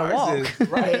learning how to walk. Is,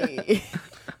 right?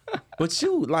 But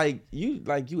you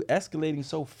escalating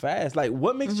so fast. Like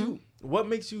what makes you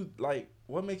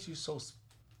so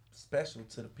special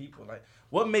to the people? Like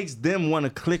what makes them want to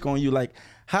click on you? Like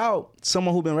how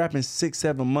someone who been rapping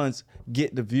 6-7 months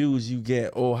get the views you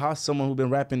get, or how someone who been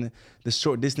rapping the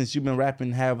short distance you've been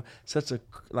rapping have such a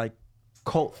like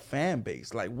cult fan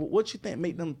base? Like what you think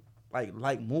make them like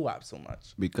Muwop so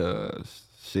much? Because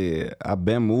shit, I've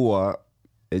been Muwop.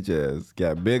 It just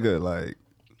got bigger. Like,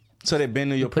 so they been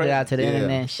to your Put it out to the Yeah.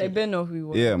 internet and They shit. been know who you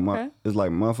were. yeah, Okay. it's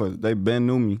like motherfuckers. They been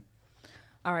knew me.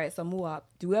 All right, so Muwop,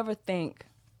 do you ever think,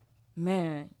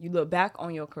 man, you look back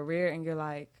on your career and you're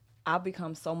like, I've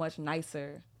become so much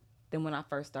nicer than when I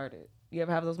first started? You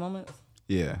ever have those moments?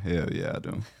 Yeah, hell yeah, I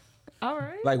do. All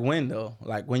right. Like when though?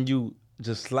 Like when you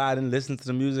just slide and listen to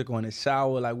the music or in the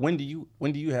shower? Like when do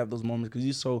you have those moments? Because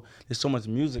there's so much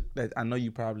music that I know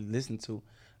you probably listen to.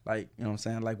 Like, you know what I'm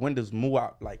saying? Like when does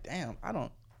Muwop like, damn, I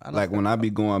don't Like when I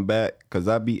be going back, cause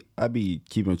I be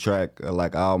keeping track of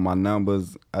like all my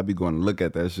numbers. I be going to look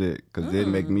at that shit, cause it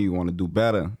make me want to do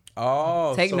better.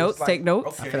 Oh, Take so notes, it's like, take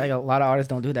notes. I feel like a lot of artists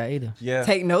don't do that either. yeah.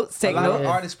 Take notes, take a lot notes. of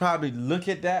artists probably look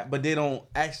at that, but they don't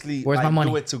actually Where's like, my money?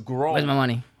 do it to grow. Where's my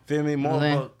money? Feel me? More You know what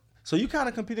I'm of saying? a, so you kind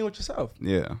of competing with yourself.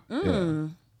 Yeah, yeah.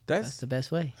 That's That's the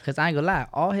best way. Because I ain't gonna lie,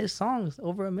 all his songs,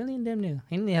 over 1 million damn near.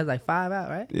 He only has like 5 out,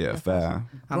 right? Yeah, 5.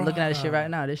 I'm looking at this shit right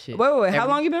now. This shit. Wait. How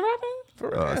long you been rapping? for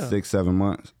real. 6-7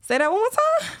 months. Say that one more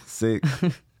time. 6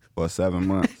 or 7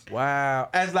 months. Wow.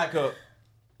 As like a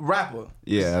rapper.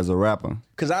 Yeah, as a rapper.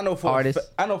 Cause I know for Artist.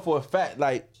 a fact,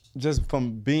 like just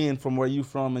from being from where you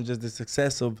from and just the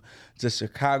success of just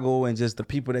Chicago and just the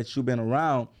people that you've been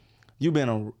around, you've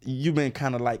been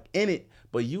kind of like in it,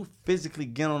 but you physically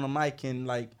get on the mic and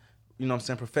like, you know what I'm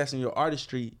saying, professing your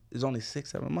artistry is only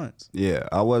 6-7 months. Yeah,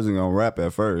 I wasn't gonna rap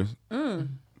at first,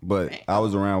 but I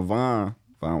was around Von.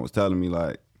 Von was telling me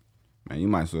like, man, you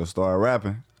might as well start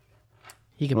rapping.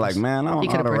 He could I'm like, man, I don't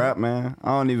know how to rap, man.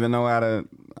 I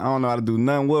don't know how to do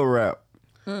nothing with rap.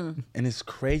 And it's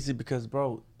crazy because,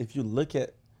 bro, if you look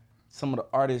at some of the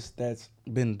artists that's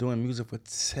been doing music for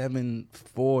 7,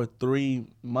 4, 3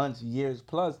 months, years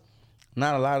plus,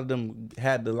 not a lot of them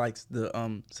had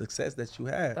the success that you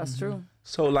had. That's true.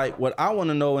 So like what I want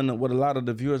to know and what a lot of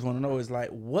the viewers want to know is like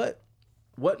what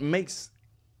makes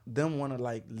them want to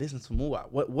like listen to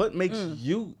Muwop? What makes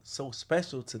you so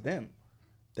special to them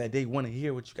that they want to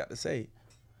hear what you got to say?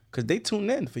 Cause they tune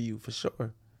in for you for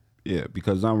sure. Yeah,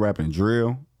 because I'm rapping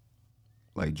drill,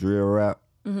 like drill rap.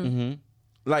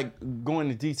 Like go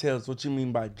into details. What you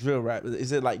mean by drill rap?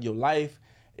 Is it like your life?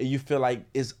 And you feel like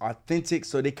it's authentic,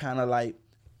 so they kind of like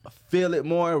feel it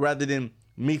more rather than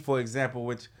me, for example,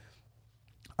 which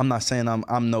I'm not saying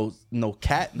I'm no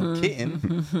cat, no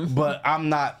kitten, but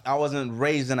I wasn't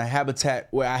raised in a habitat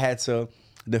where I had to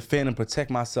defend and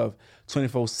protect myself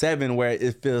 24/7, where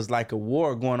it feels like a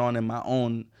war going on in my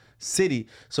own city.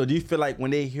 So do you feel like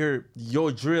when they hear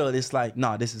your drill, it's like,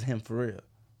 nah, this is him for real?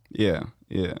 Yeah,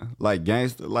 like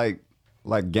gangster, like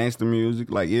gangster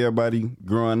music. Like everybody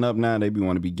growing up now, they be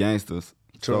want to be gangsters.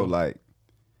 True. So like,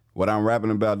 what I'm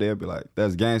rapping about, they'll be like,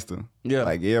 that's gangster. Yeah.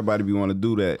 Like everybody be want to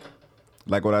do that.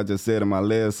 Like what I just said in my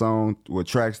last song with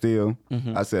Track Still,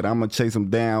 I said I'm gonna chase him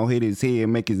down, hit his head,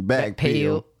 make his back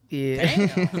peel.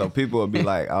 Yeah. So people will be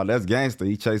like, oh, that's gangster.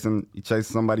 He chasing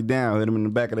somebody down, hit him in the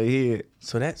back of their head.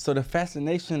 So the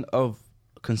fascination of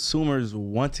consumers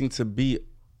wanting to be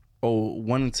or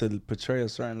wanting to portray a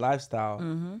certain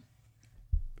lifestyle,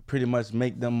 pretty much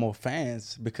make them more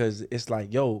fans because it's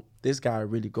like, yo, this guy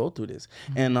really go through this.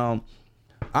 And I'm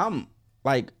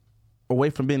like, away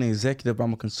from being an executive,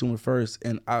 I'm a consumer first,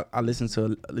 and I listen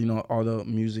to, you know, all the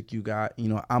music you got. You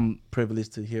know, I'm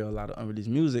privileged to hear a lot of unreleased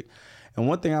music. And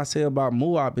one thing I say about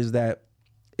Muwop is that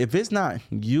if it's not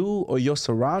you or your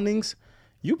surroundings,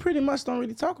 you pretty much don't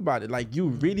really talk about it. Like, you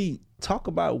really talk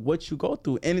about what you go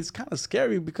through. And it's kind of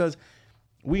scary because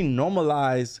we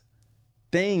normalize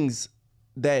things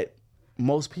that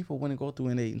most people wouldn't go through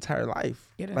in their entire life.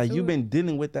 Like, you've been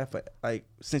dealing with that for, like,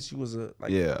 since you was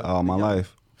all my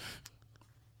life.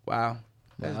 Wow.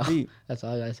 That's deep. That's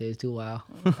all I gotta say is too wow.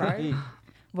 Right.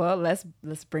 Well, let's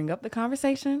bring up the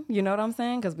conversation. You know what I'm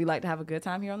saying? Because we like to have a good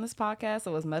time here on this podcast.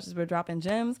 So as much as we're dropping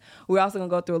gems, we're also gonna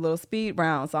go through a little speed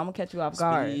round. So I'm gonna catch you off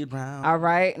guard. Speed round. All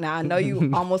right. Now I know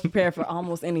you almost prepared for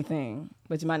almost anything,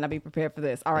 but you might not be prepared for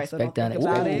this. All right. So don't Expect think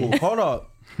that. about Ooh, it. hold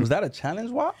up. Was that a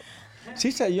challenge, Wop? She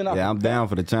said you're not. Yeah, I'm down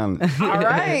for the challenge. All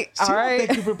right. She All don't right.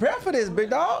 think you prepared for this, big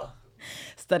dog.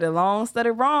 Study long, study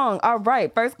wrong. All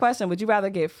right. First question: would you rather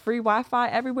get free Wi-Fi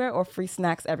everywhere or free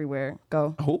snacks everywhere?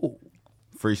 Go. Ooh.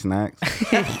 Free snacks.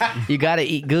 You gotta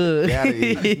eat good. Gotta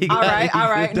eat. All right. All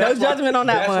right. No judgment on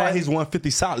that That's one. why he's 150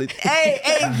 solid. Hey,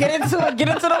 get into it. Get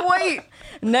into the weight.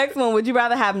 Next one. Would you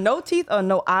rather have no teeth or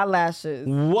no eyelashes?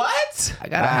 What? I I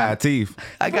gotta had have. teeth.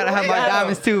 I gotta have my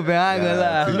diamonds too, man. I ain't gonna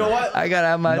lie. You know what? I gotta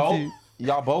have my No, teeth.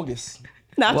 y'all bogus.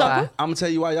 Not Why? talking. I'm gonna tell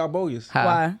you why y'all bogus. How?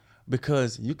 Why?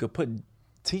 Because you could put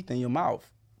teeth in your mouth,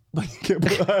 but you can't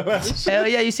put eyelashes. Hell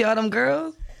yeah, you see all them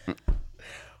girls?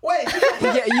 Wait,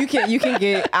 Yeah, you can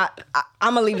get. I'm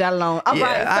gonna leave that alone. All Yeah,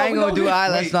 right, so I ain't we gonna do get-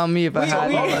 eyelashes on me if I wait,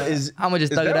 had hold on. it. I'ma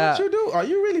just is thug that it out. what you do? Are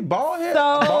you really bald head?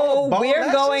 So Bald we're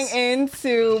lashes? going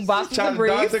into boxes Trying of to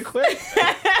dodge briefs. it quick.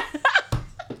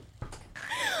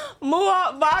 Move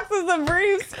up boxes of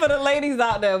briefs for the ladies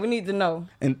out there. We need to know.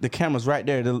 And the camera's right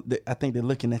there. I think they're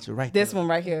looking at you right This there. one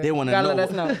right here. They want to Gotta know, let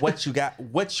us know. what you got,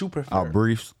 what you prefer. Our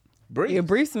briefs. Brief. Your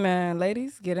briefs, man,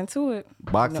 ladies, get into it.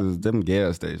 Boxes, them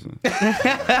gas stations.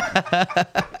 That's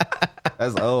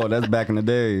old. That's back in the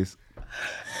days.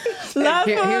 Last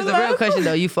one, Here's the last real one. question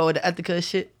though. You forward the ethical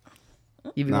shit?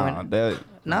 You be Nah, going?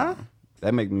 Nah,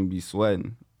 that make me be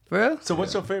sweating. for real? So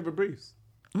what's your favorite briefs?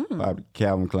 Probably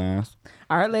Calvin Klein's.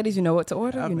 All right, ladies, you know what to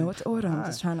order. You know what to order. I'm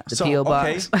just trying to. The P.O.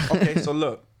 box. Okay, so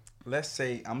look, let's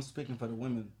say I'm speaking for the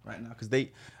women right now because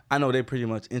I know they're pretty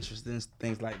much interested in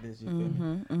things like this. You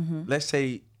feel me? Let's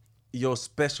say your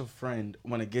special friend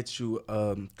want to get you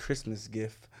a Christmas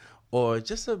gift or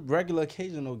just a regular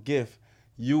occasional gift.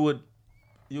 You would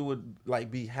like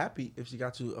be happy if she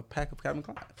got you a pack of Calvin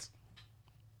Klein's.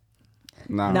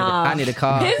 Nah. I need a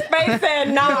car. His face said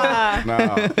nah.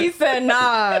 Nah. He said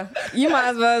nah. You might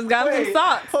as well have got some Wait,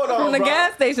 socks hold on, from the bro.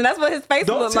 gas station. That's what his face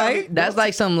Don't looked tell me- like. That's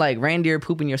like some like reindeer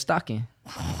poop in your stocking.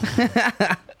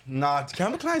 Nah,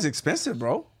 Calvin Klein's expensive,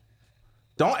 bro.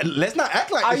 Let's not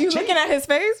act like Are it's you cheap. looking at his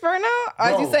face right now?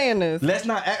 Are you Bro, saying this? Let's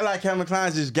not act like Calvin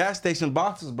Klein's just gas station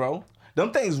boxes, bro.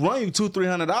 Them things run you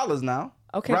 $200-$300 now.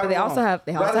 Okay, Right but or they wrong? also have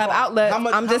Right or wrong? outlets. How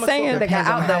much- I'm how just much saying for- they got Depends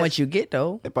on how outlets. much you get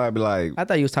though. They probably like, I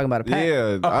thought you was talking about a pack.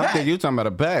 yeah, I pack? think you talking about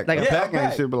a pack. Like a a pack pack.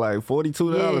 ain't shit, but like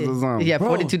 $42 or something. Yeah,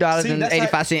 Bro,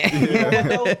 $42.85.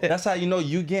 see, that's how you know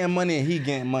you getting money and he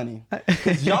getting money.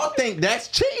 'Cause y'all think that's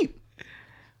cheap.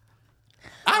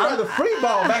 I'd rather free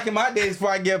ball back in my days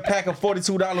before I get a pack of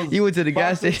 $42. You went to the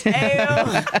gas station.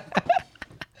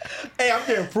 Hey, I'm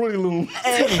getting Fruity Loom.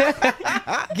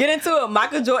 Get into it.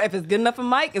 Michael Jordan, if it's good enough for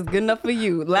Mike, it's good enough for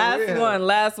you.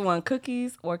 Last one.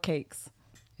 Cookies or cakes?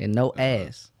 And no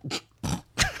ass.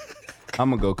 I'm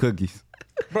gonna go cookies.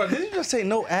 Bro, did you just say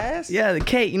no ass? Yeah, the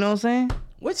cake, you know what I'm saying?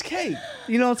 Which cake?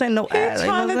 You know what I'm saying? No ass. He's Like, you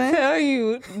trying know what to I'm saying? tell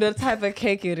you the type of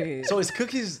cake it is. So is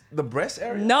cookies the breast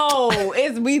area? No,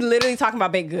 we literally talking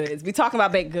about baked goods. We talking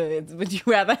about baked goods. Would you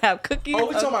rather have cookies? Oh, we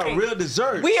or talking about cake? real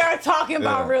dessert. We are talking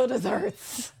about Yeah. real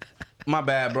desserts. My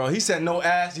bad, bro. He said no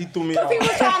ass. He threw me Because he was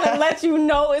off. trying to let you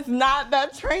know it's not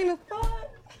that train of thought.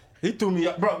 He threw me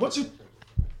up, bro. What you?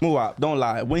 Move out. Don't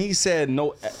lie. When he said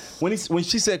no, when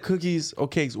she said cookies or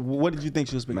cakes, what did you think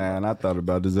she was speaking? Man, I thought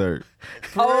about dessert.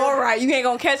 Oh, all right. You ain't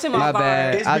going to catch him My off guard.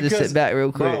 bad. It's I'll just because- sit back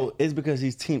real quick. Bro, it's because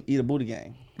he's team Eat a Booty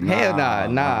Gang. Hell nah.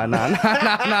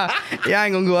 Yeah, I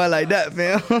ain't gonna go out like that,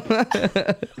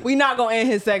 fam. We not going to end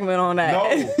his segment on that.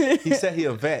 No, he said he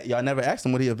a vet. Y'all never asked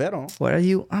him what he a vet on. What are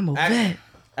you? I'm a vet.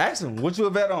 Ask him, what you a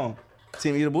vet on?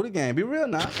 Team Eat a Booty Gang. Be real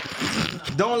now.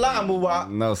 Don't lie, move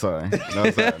out. No, sorry.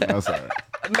 No, sorry. No, sorry.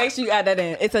 Make sure you add that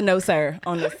in. It's a no, sir,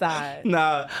 on the side.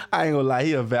 Nah, I ain't gonna lie.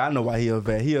 He a vet. I know why he a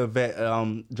vet. He a vet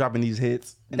dropping these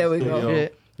hits. in There the we go. studio.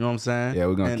 Shit. You know what I'm saying? Yeah,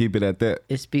 we're gonna And keep it at that.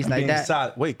 It speaks like being that.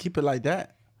 solid. Wait, keep it like that.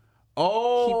 Keep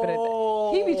Oh, it at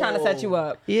that. He be trying to set you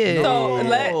up. Yeah.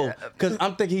 So because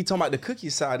I'm thinking he talking about the cookie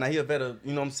side. Now he a better,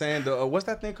 you know what I'm saying? The what's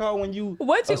that thing called when you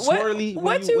what you swirly?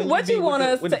 what when you be want with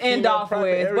us the- with to the end female off private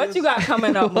with? areas? What you got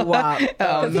coming up, Muwab?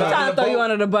 Because he's trying to throw you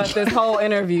under the bus this whole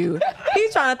interview.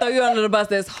 He's trying to throw you under the bus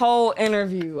this whole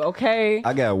interview. Okay.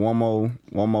 I got one more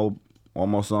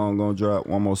song gonna drop,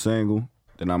 one more single.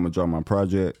 Then I'm gonna drop my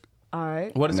project. All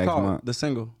right. What is it Next called? month. The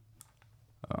single.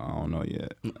 I don't know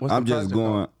yet. What's I'm the just project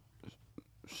going. called?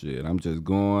 Shit, I'm just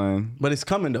going. But it's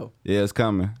coming though. Yeah, it's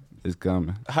coming. It's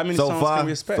coming. How many so songs far, can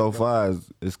we expect, So bro? far,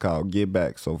 it's called Get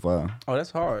Back. So far, Oh,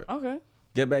 that's hard. Okay.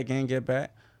 Get back in, get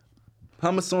back.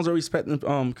 How much songs are we expecting?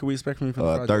 Can we expect from you from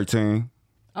the project? 13,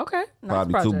 Okay. Nice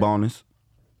probably project. 2 bonus.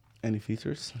 Any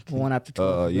features? One after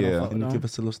 12. Yeah. Can you give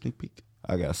us a little sneak peek?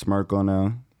 I got Smirk on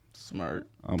there. Smart.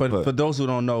 I'm But put- for those who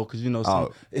don't know, because you know, some,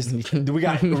 Oh. we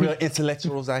got real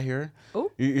intellectuals out here.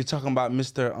 Ooh. You're talking about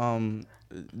Mr.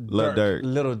 Lil Durk.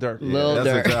 Little Dirk. Yeah, Lil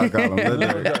that's Durk. what y'all call him. Lil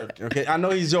Little Durk. Dirk. Okay, I know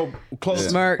he's your close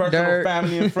Smirk, personal Durk.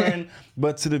 family and friend,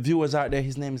 but to the viewers out there,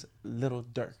 his name is Little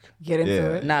Dirk. Get into Yeah.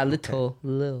 it. Not little.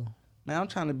 Man, I'm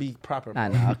trying to be proper. I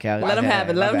bro. know. Okay. Let him have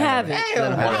it. Let him have it.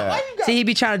 Let him have it. See, he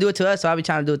be trying to do it to us, so I be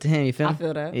trying to do it to him. You feel me? I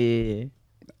feel that. Yeah.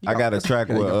 I got a track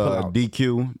Yeah, you with can pull out.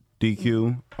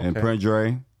 DQ, and Okay. Prince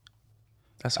Dre.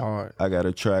 That's hard. I got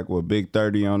a track with Big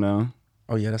 30 on there.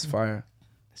 Oh yeah, that's fire.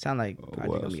 Sound like probably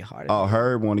What gonna else? be hard. Oh,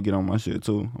 Herb want to get on my shit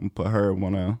too. I'm gonna put Herb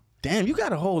on there. Damn, you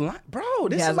got a whole line, bro.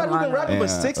 This He has somebody a who been lineup. rapping for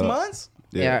Yeah, 6 months,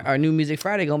 Yeah, our new Music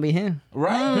Friday gonna be him.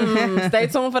 right? Stay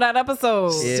tuned for that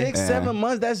episode. Yeah. 6, Yeah. 7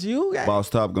 months. That's you, guys. Boss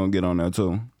Top gonna get on there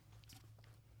too.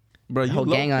 Bro, you whole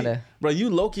gang low-key- on there. Bro, you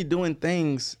low-key doing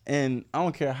things, and I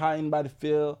don't care how anybody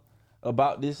feel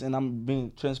about this, and I'm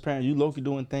being transparent. You low-key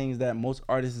doing things that most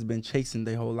artists has been chasing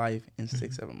their whole life in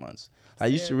 6, 7 months.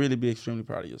 Like, you should really be extremely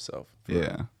proud of yourself.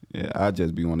 Yeah, yeah. I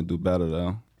just be want to do better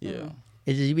though. Yeah.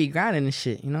 It's just you be grinding and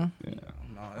shit, you know. No,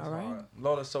 that's All right. hard.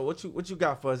 Lola, so what you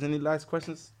got for us? Any last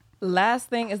questions? Last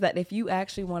thing is that if you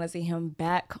actually want to see him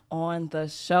back on the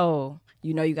show,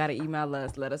 you know you got to email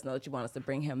us. Let us know that you want us to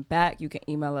bring him back. You can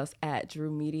email us at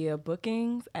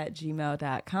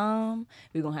drewmediabookings@gmail.com.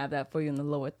 We're going to have that for you in the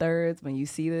lower thirds. When you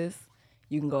see this,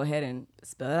 you can go ahead and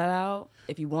spell that out.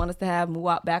 If you want us to have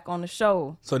Muwab back on the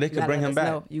show, So they you can gotta bring let him us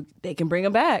back. know. They can bring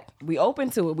him back. We open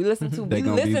to it. We listen to They we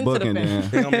gonna be listen to the booking fans.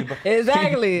 then. They gonna be-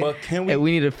 Exactly. But can we, Hey,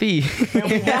 we need a fee. can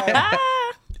we have,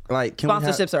 like, can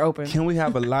Sponsorships are open. Can we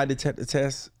have a lie detector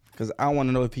test? Because I want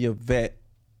to know if he a vet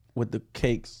with the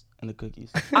cakes and the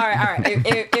cookies. All right.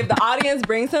 If the audience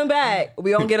brings him back,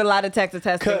 we gonna get a lot of testing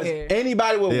Because here.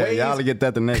 anybody with Yeah, waves, y'all will get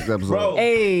that the next episode. bro.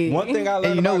 Hey. One thing I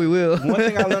learned you know about, we will. One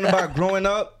thing I learned about growing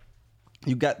up,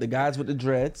 you got the guys with the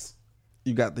dreads,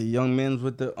 you got the young men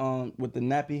with the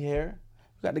nappy hair,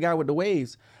 you got the guy with the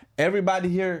waves. Everybody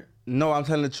here, no, I'm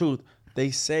telling the truth. They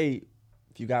say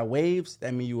if you got waves,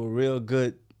 that means you a real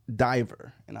good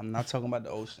diver, and I'm not talking about the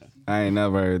ocean. I ain't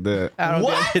never heard that. I don't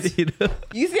What? get it either.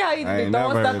 You see how you I be ain't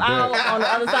throwing never stuff heard out that. on the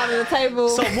other side of the table?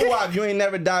 So Muwab, you ain't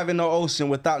never dive in no ocean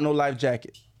without no life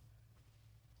jacket.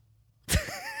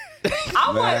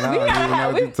 I Man, want, I we don't gotta even know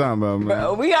have what you're talking about,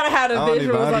 man. we gotta have the I don't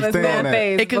even visuals on this understand man that.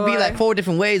 face. It could be boy. like 4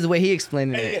 different ways the way he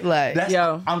explaining it. Like, That's,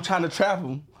 Yo. I'm trying to trap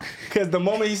him. Because the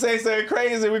moment he say something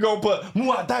crazy, we going to put,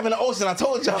 Muwab, dive in the ocean. I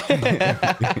told y'all.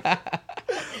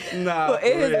 Nah. But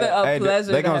it has for real. been a Hey,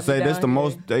 pleasure. they to gonna have say you this down the here.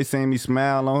 most. They seen me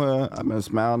smile on her. I've been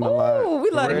smiling a lot. Ooh, we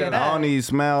love to hear I that. don't need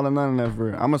smile or none of that. For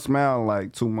real. I'ma smile in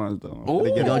like 2 months though. Ooh.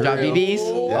 you gonna drop real. VVs?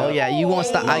 Oh yeah, you won't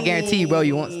stop. I guarantee you, bro,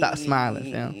 you won't stop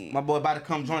smiling, fam. My boy about to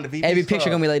come join the VP Every picture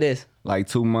club. gonna be like this. Like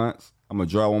 2 months. I'ma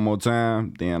draw one more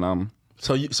time. Then I'm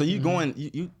So you going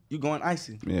you going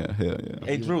icy. yeah, hell yeah.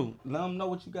 Hey Drew, let them know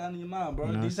what you got in your mind, bro.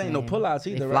 You know These what ain't I'm no saying? pullouts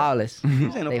They either, right? flawless.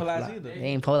 These ain't no They pullouts fly- either. They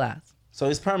ain't pullouts. So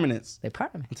it's permanence They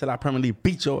permanent. until I permanently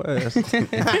beat your ass.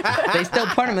 They still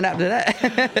permanent after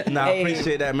that. Nah, I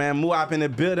appreciate that, man. Muwab in the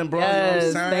building, bro. You know what I'm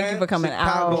Yes, saying? thank you for coming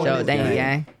Chicago out. in So this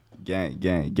dang game.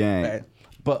 gang. Gang.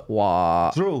 But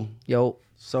Wow. Drew, Yo.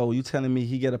 so you telling me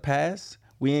he get a pass?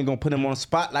 We ain't gonna put him on the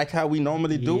spot like how we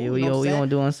normally do. Yeah, you we know what I'm saying? gonna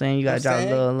do what I'm saying. You gotta drop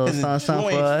a little something Drew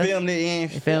for ain't us. filmed it, he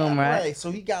ain't Film, filmed, right?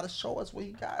 So he gotta show us what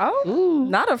he got. Oh,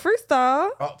 not a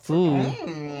freestyle.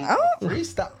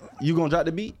 Freestyle. You gonna drop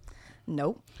the beat?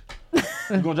 Nope. You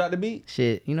gonna drop the beat?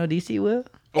 Shit, you know DC will?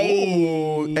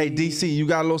 Oh, hey DC, you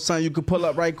got a little something you could pull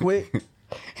up right quick?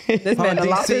 This man done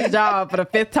lost DC? his job for the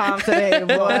 5th time today, You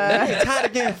boy. tired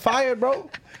of getting fired, bro?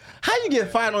 How you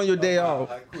get fired on your day off?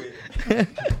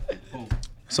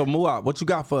 So Muwab, what you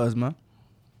got for us, man?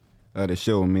 The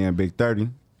show with me and Big 30,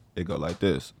 it go like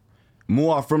this.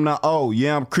 More from the O,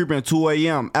 yeah, I'm creeping 2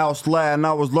 a.m. Out sliding,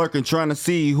 I was lurking, trying to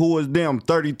see who was them.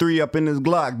 33 up in this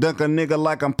Glock, dunk a nigga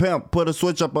like I'm pimp. Put a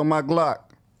switch up on my Glock.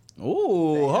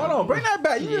 Ooh, hold on, bring that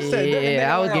back. You just said that.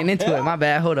 Yeah, I was getting into it. My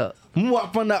bad. Hold up. More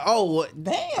from the O.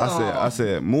 Damn. I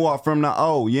said, more from the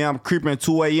O, yeah, I'm creeping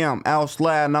 2 a.m. Out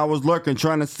sliding, I was lurking,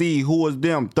 trying to see who was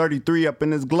them. 33 up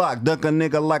in this Glock, dunk a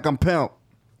nigga like I'm pimp.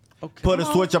 Okay. Put a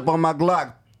switch up on my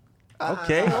Glock.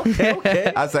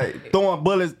 Okay. I say, throwing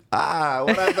bullets. What I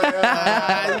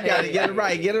say? You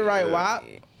gotta get it right, Wop.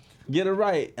 Get it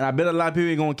right. And I bet a lot of people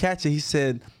ain't gonna catch it. He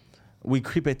said, we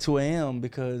creep at 2 a.m.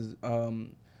 because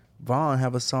Vaughn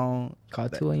have a song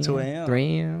Called 2 a.m. 2 a.m. 3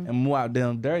 a.m. and More Out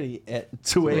Damn Dirty at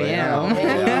 2 a.m.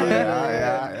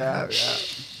 Yeah.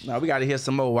 Now we gotta hear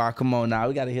some more. Wow, come on now.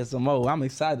 We gotta hear some more. I'm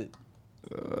excited.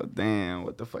 Damn,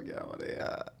 what the fuck y'all want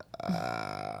there?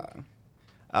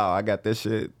 I got this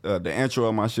shit. The intro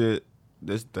of my shit.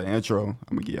 This the intro. I'm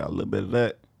gonna give y'all a little bit of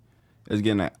that. It's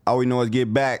getting that. All we know is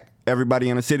get back. Everybody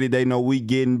in the city, they know we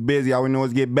getting busy. All we know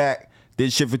is get back.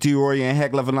 Did shit for T-Roy and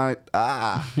Heck left a night.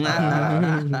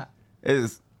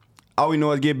 It's all we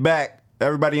know is get back.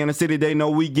 Everybody in the city, they know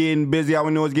we getting busy. All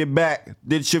we know is get back.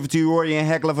 Did shit for T-Roy and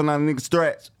Heck left a night nigga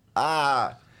stretch.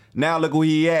 Now look where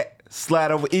he at.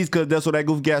 Slide over east, cause that's where that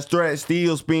goof got stretched.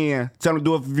 Still spin. Tell him to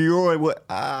do it for Roy. What?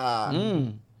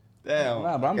 Damn.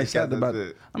 Nah, but I'm excited about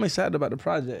it. I'm excited about the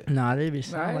project. Nah, they be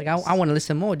sound like I want to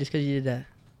listen more just because you did that.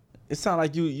 It sounds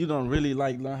like you don't really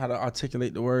like learn how to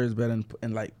articulate the words better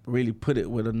and like really put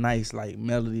it with a nice like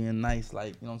melody and nice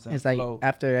like, you know what I'm saying? It's like flow.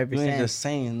 after every You ain't sentence. just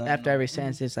saying nothing. After every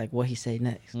sentence, it's like what he say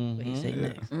next. What he say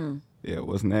next. Yeah,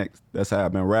 what's next? That's how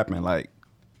I've been rapping. Like,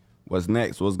 what's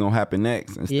next? What's gonna happen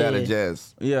next? Instead of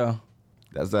just, Yeah.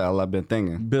 that's all I've been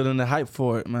thinking. Building the hype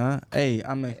for it, man. Hey,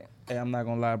 I'm not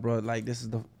gonna lie, bro. Like this is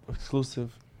the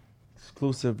exclusive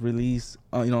release.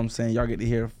 You know what I'm saying? Y'all get to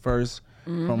hear it first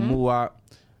from Muwop.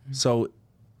 So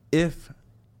if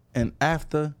and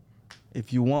after,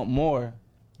 if you want more,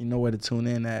 you know where to tune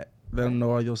in at. Let them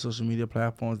know all your social media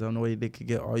platforms. Let them know where they could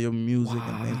get all your music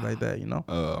and things like that, you know?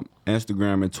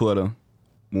 Instagram and Twitter,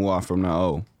 Muwop from the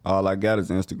O. All I got is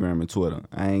Instagram and Twitter.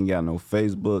 I ain't got no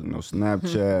Facebook, no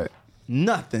Snapchat,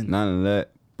 Nothing. none of that.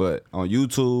 But on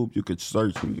YouTube, you could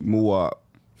search me, Muwop.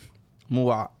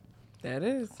 Muwop. That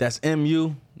is. That's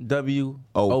MUWOP.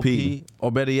 OP.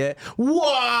 Or better yet,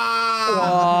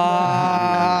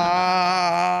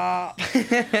 wow.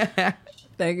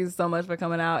 Thank you so much for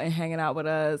coming out and hanging out with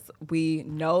us. We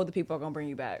know the people are going to bring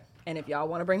you back. And if y'all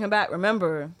want to bring him back,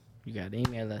 remember, You got to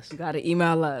email us. you got to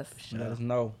email us. Let us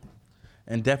know.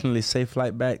 And definitely safe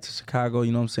flight back to Chicago.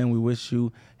 You know what I'm saying? We wish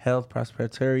you health,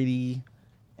 prosperity,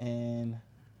 and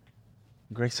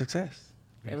great success.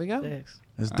 There we go. Thanks.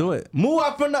 Let's do it. Move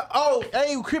up from the O.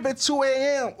 Hey, creep at 2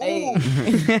 a.m. Ooh.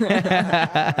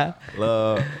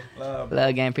 Love,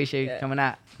 Love gang. Appreciate you coming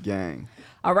out. gang.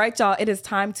 All right, y'all. It is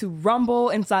time to rumble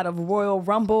inside of Royal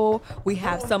Rumble. We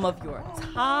have some of your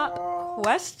top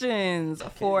questions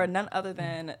for none other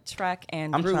than Trek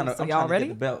and I'm Drew. trying to, So I'm y'all trying to ready?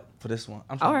 get the belt for this one.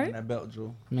 I'm All trying to right. get that belt,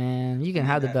 Drew. Man, you can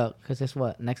have the belt because it's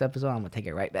what? Next episode, I'm going to take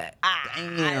it right back.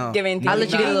 Damn. Giving I'll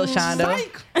let you get a little shine though.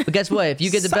 Psych. But guess what? If you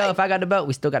get the belt, if I got the belt,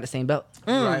 we still got the same belt.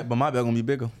 Right, but my belt gonna be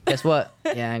bigger. Guess what?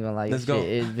 Yeah, I ain't gonna lie. Let's Shit go.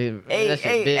 is big. Hey, That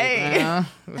shit hey, big, hey. man.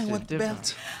 I want the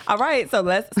belt. All right, so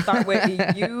let's start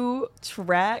with you,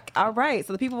 Trek. All right,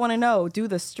 so the people want to know, do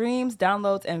the streams,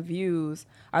 downloads, and views,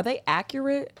 are they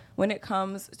accurate when it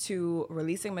comes to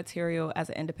releasing material as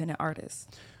an independent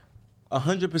artist?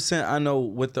 100%. I know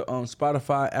with the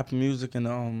Spotify, Apple Music,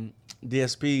 and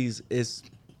DSPs, is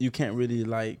you can't really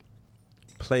like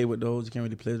play with those. You can't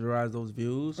really plagiarize those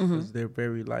views because they're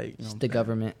very like It's the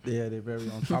government. Yeah, they're very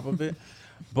on top of it.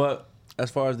 But as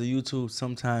far as the YouTube,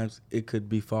 sometimes it could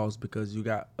be false because you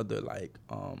got other like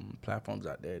platforms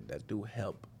out there that do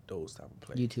help those type of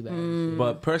plays. YouTube ads.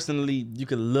 But personally, you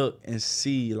can look and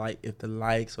see like if the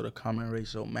likes or the comment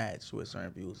ratio match with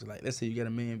certain views. Like let's say you get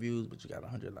 1 million views, but you got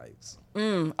 100 likes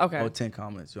Okay, or 10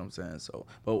 comments. You know what I'm saying? So,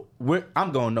 but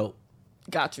I'm gonna know.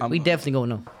 got you. We definitely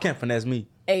gonna know, Can't finesse me.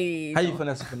 Hey, How you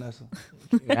finesse Vanessa?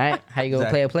 right? How you gonna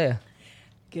Exactly. player?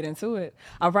 get into it.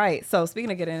 All right, so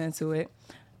speaking of getting into it,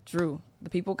 Drew, the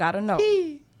people got to know,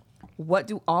 what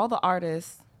do all the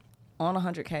artists on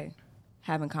 100K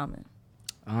have in common?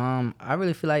 I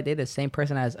really feel like they're the same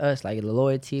person as us. Like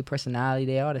loyalty, personality,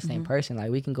 they are the same person.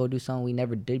 Like we can go do something we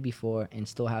never did before and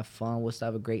still have fun. We'll still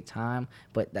have a great time.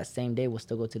 But that same day, we'll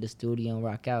still go to the studio and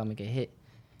rock out and make a hit.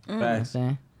 You know what I'm Facts.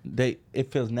 saying?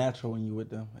 it feels natural when you with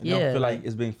them. It Yeah, don't feel like like-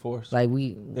 it's being forced. Like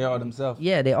they are themselves.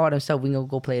 yeah, they are themselves. We gonna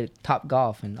go play top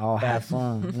golf and all have Facts.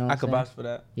 fun. You know what I I'm could saying? vouch for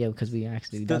that. Yeah, because we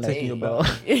actually Still done that. taking your bro. belt.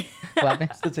 What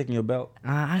happened? Still taking your belt.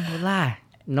 I ain't gonna lie.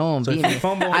 No, I'm So if beating you me.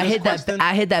 fumble on I this hit that. question,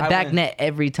 I hit that I back win. net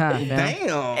every time. Fam.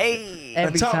 Damn. Hey.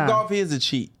 Every a top time. golf is a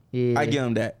cheat. Yeah. I give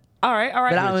him that. All right. But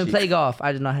I don't He a even cheater. play golf.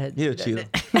 I just know how to. He a cheater.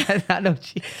 I don't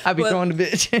cheat. I be Well- throwing the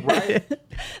bitch. Right?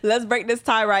 Let's break this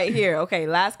tie right here. Okay,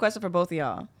 last question for both of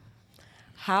y'all.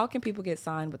 How can people get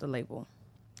signed with the label?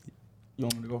 You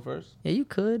want me to go first? Yeah, you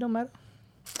could. Don't matter.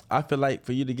 I feel like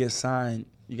for you to get signed,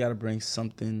 you got to bring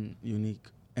something unique.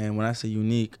 And when I say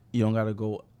unique, you don't got to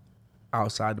go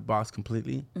outside the box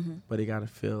completely, but it got to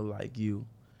feel like you.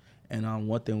 And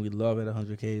one thing we love at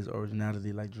 100K is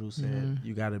originality. Like Drew said,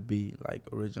 you got to be like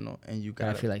original, and you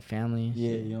Gotta got feel like family. and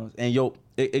yeah, shit. you know. And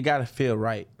it got to feel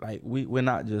right. Like we're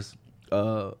not just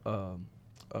a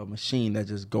machine that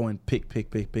just go and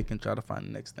pick and try to find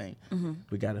the next thing.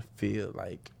 We got to feel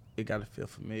like it got to feel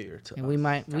familiar to And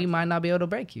us. we might not be able to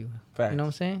break you. Facts. You know what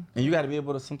I'm saying? And you got to be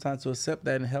able to sometimes to accept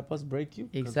that and help us break you.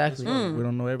 'cause Exactly. guess what? We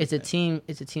don't know everything.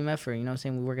 It's a team effort. You know what I'm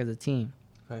saying? We work as a team.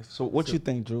 Okay. So what you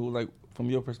think, Drew? Like from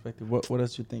your perspective, what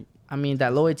else you think? I mean,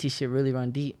 that loyalty shit really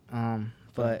run deep.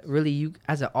 But really, you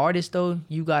as an artist though,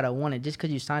 you gotta want it. Just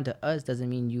because you signed to us doesn't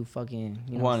mean you fucking.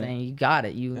 You know what I'm Want it. saying? You got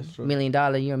it. You That's true. $1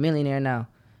 million. You're a millionaire now.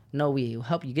 No, we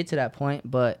help you get to that point,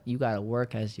 but you gotta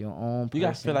work as your own person. You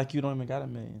got to feel like you don't even got $1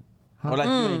 million, or like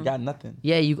you ain't got nothing.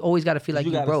 Yeah, you always gotta feel like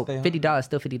You you gotta broke. stay hungry. $50,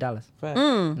 still $50. Fact. You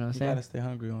know what I'm You saying? gotta stay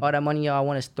hungry on All it. that money y'all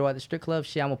want to throw at the strip club,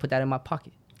 shit, I'm gonna put that in my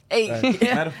pocket. Hey.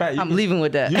 Matter of fact, you I'm can- leaving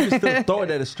with that. You can still throw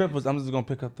it at the strippers. I'm just gonna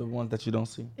pick up the ones that you don't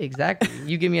see, Exactly.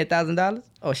 You give me $1,000?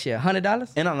 Oh shit,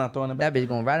 $100? and I'm not throwing it back. That bitch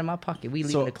going right in my pocket. We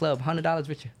leaving So- the club, $100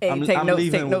 richer. Hey, I'm, take I'm notes,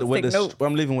 leaving take notes, with take the, notes.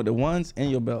 I'm leaving with the ones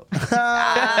and your belt.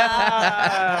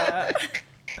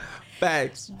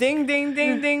 Facts. Ding, ding,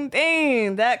 ding, ding,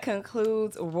 ding. That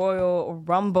concludes Royal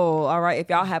Rumble. All right, if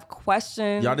y'all have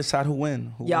questions, Y'all decide who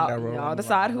win. Who win that y'all Royal Rumble,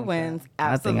 decide you who know what I'm saying? wins.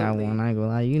 I think Absolutely. I won. I ain't gonna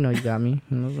lie. You know you got me.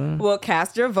 You know what I'm saying? Well,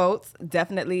 cast your votes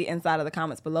definitely inside of the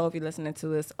comments below. If you're listening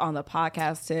to us on the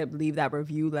podcast tip, leave that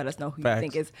review. Let us know who Facts. you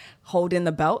think is holding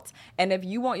the belt. And if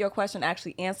you want your question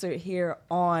actually answered here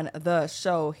on the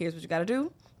show, here's what you got to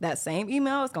do. That same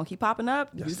email is going to keep popping up.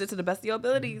 Use it to the best of your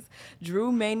abilities.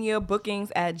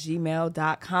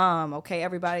 DrewManiaBookings@gmail.com. Okay,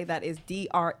 everybody, that is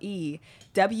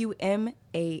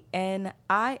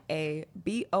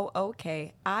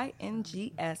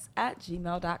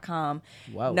DrewManiaBookings@gmail.com.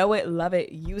 Wow. Know it, love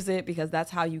it, use it, because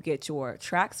that's how you get your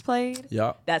tracks played.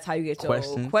 Yup. That's how you get your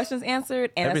Questions. questions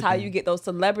answered. And that's how Everything. you get those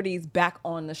celebrities back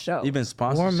on the show. Even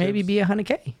sponsorships. Or maybe be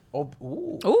 $100K. Oh,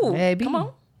 ooh. Ooh, Maybe. come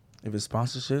on. If it's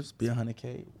sponsorships, be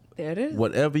 100K. There it is.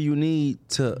 Whatever you need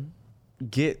to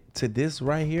get to this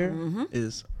right here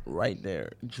is right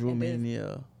there. Drew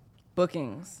Mania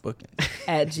Bookings booking.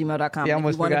 at gmail.com. Yeah, I If you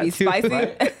almost want to be forgot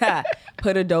spicy,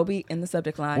 put Adobe in the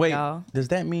subject line, Wait, y'all. does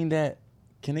that mean that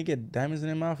can they get diamonds in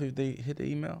their mouth if they hit the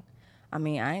email? I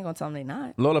mean, I ain't gonna tell them they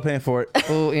not. Lola paying for it.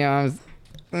 Oh, yeah.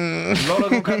 Lola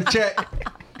gonna cut the check.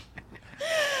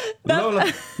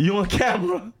 Lola, you on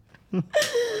camera?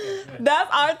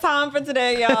 That's our time for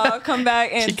today, y'all. Come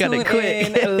back and She cut tune it quick.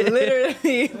 in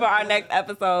literally for our next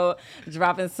episode.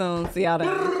 Dropping soon. See y'all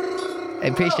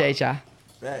then. Appreciate y'all.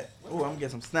 Oh, I'm gonna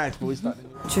get some snacks before we start.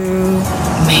 Drew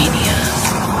Mania.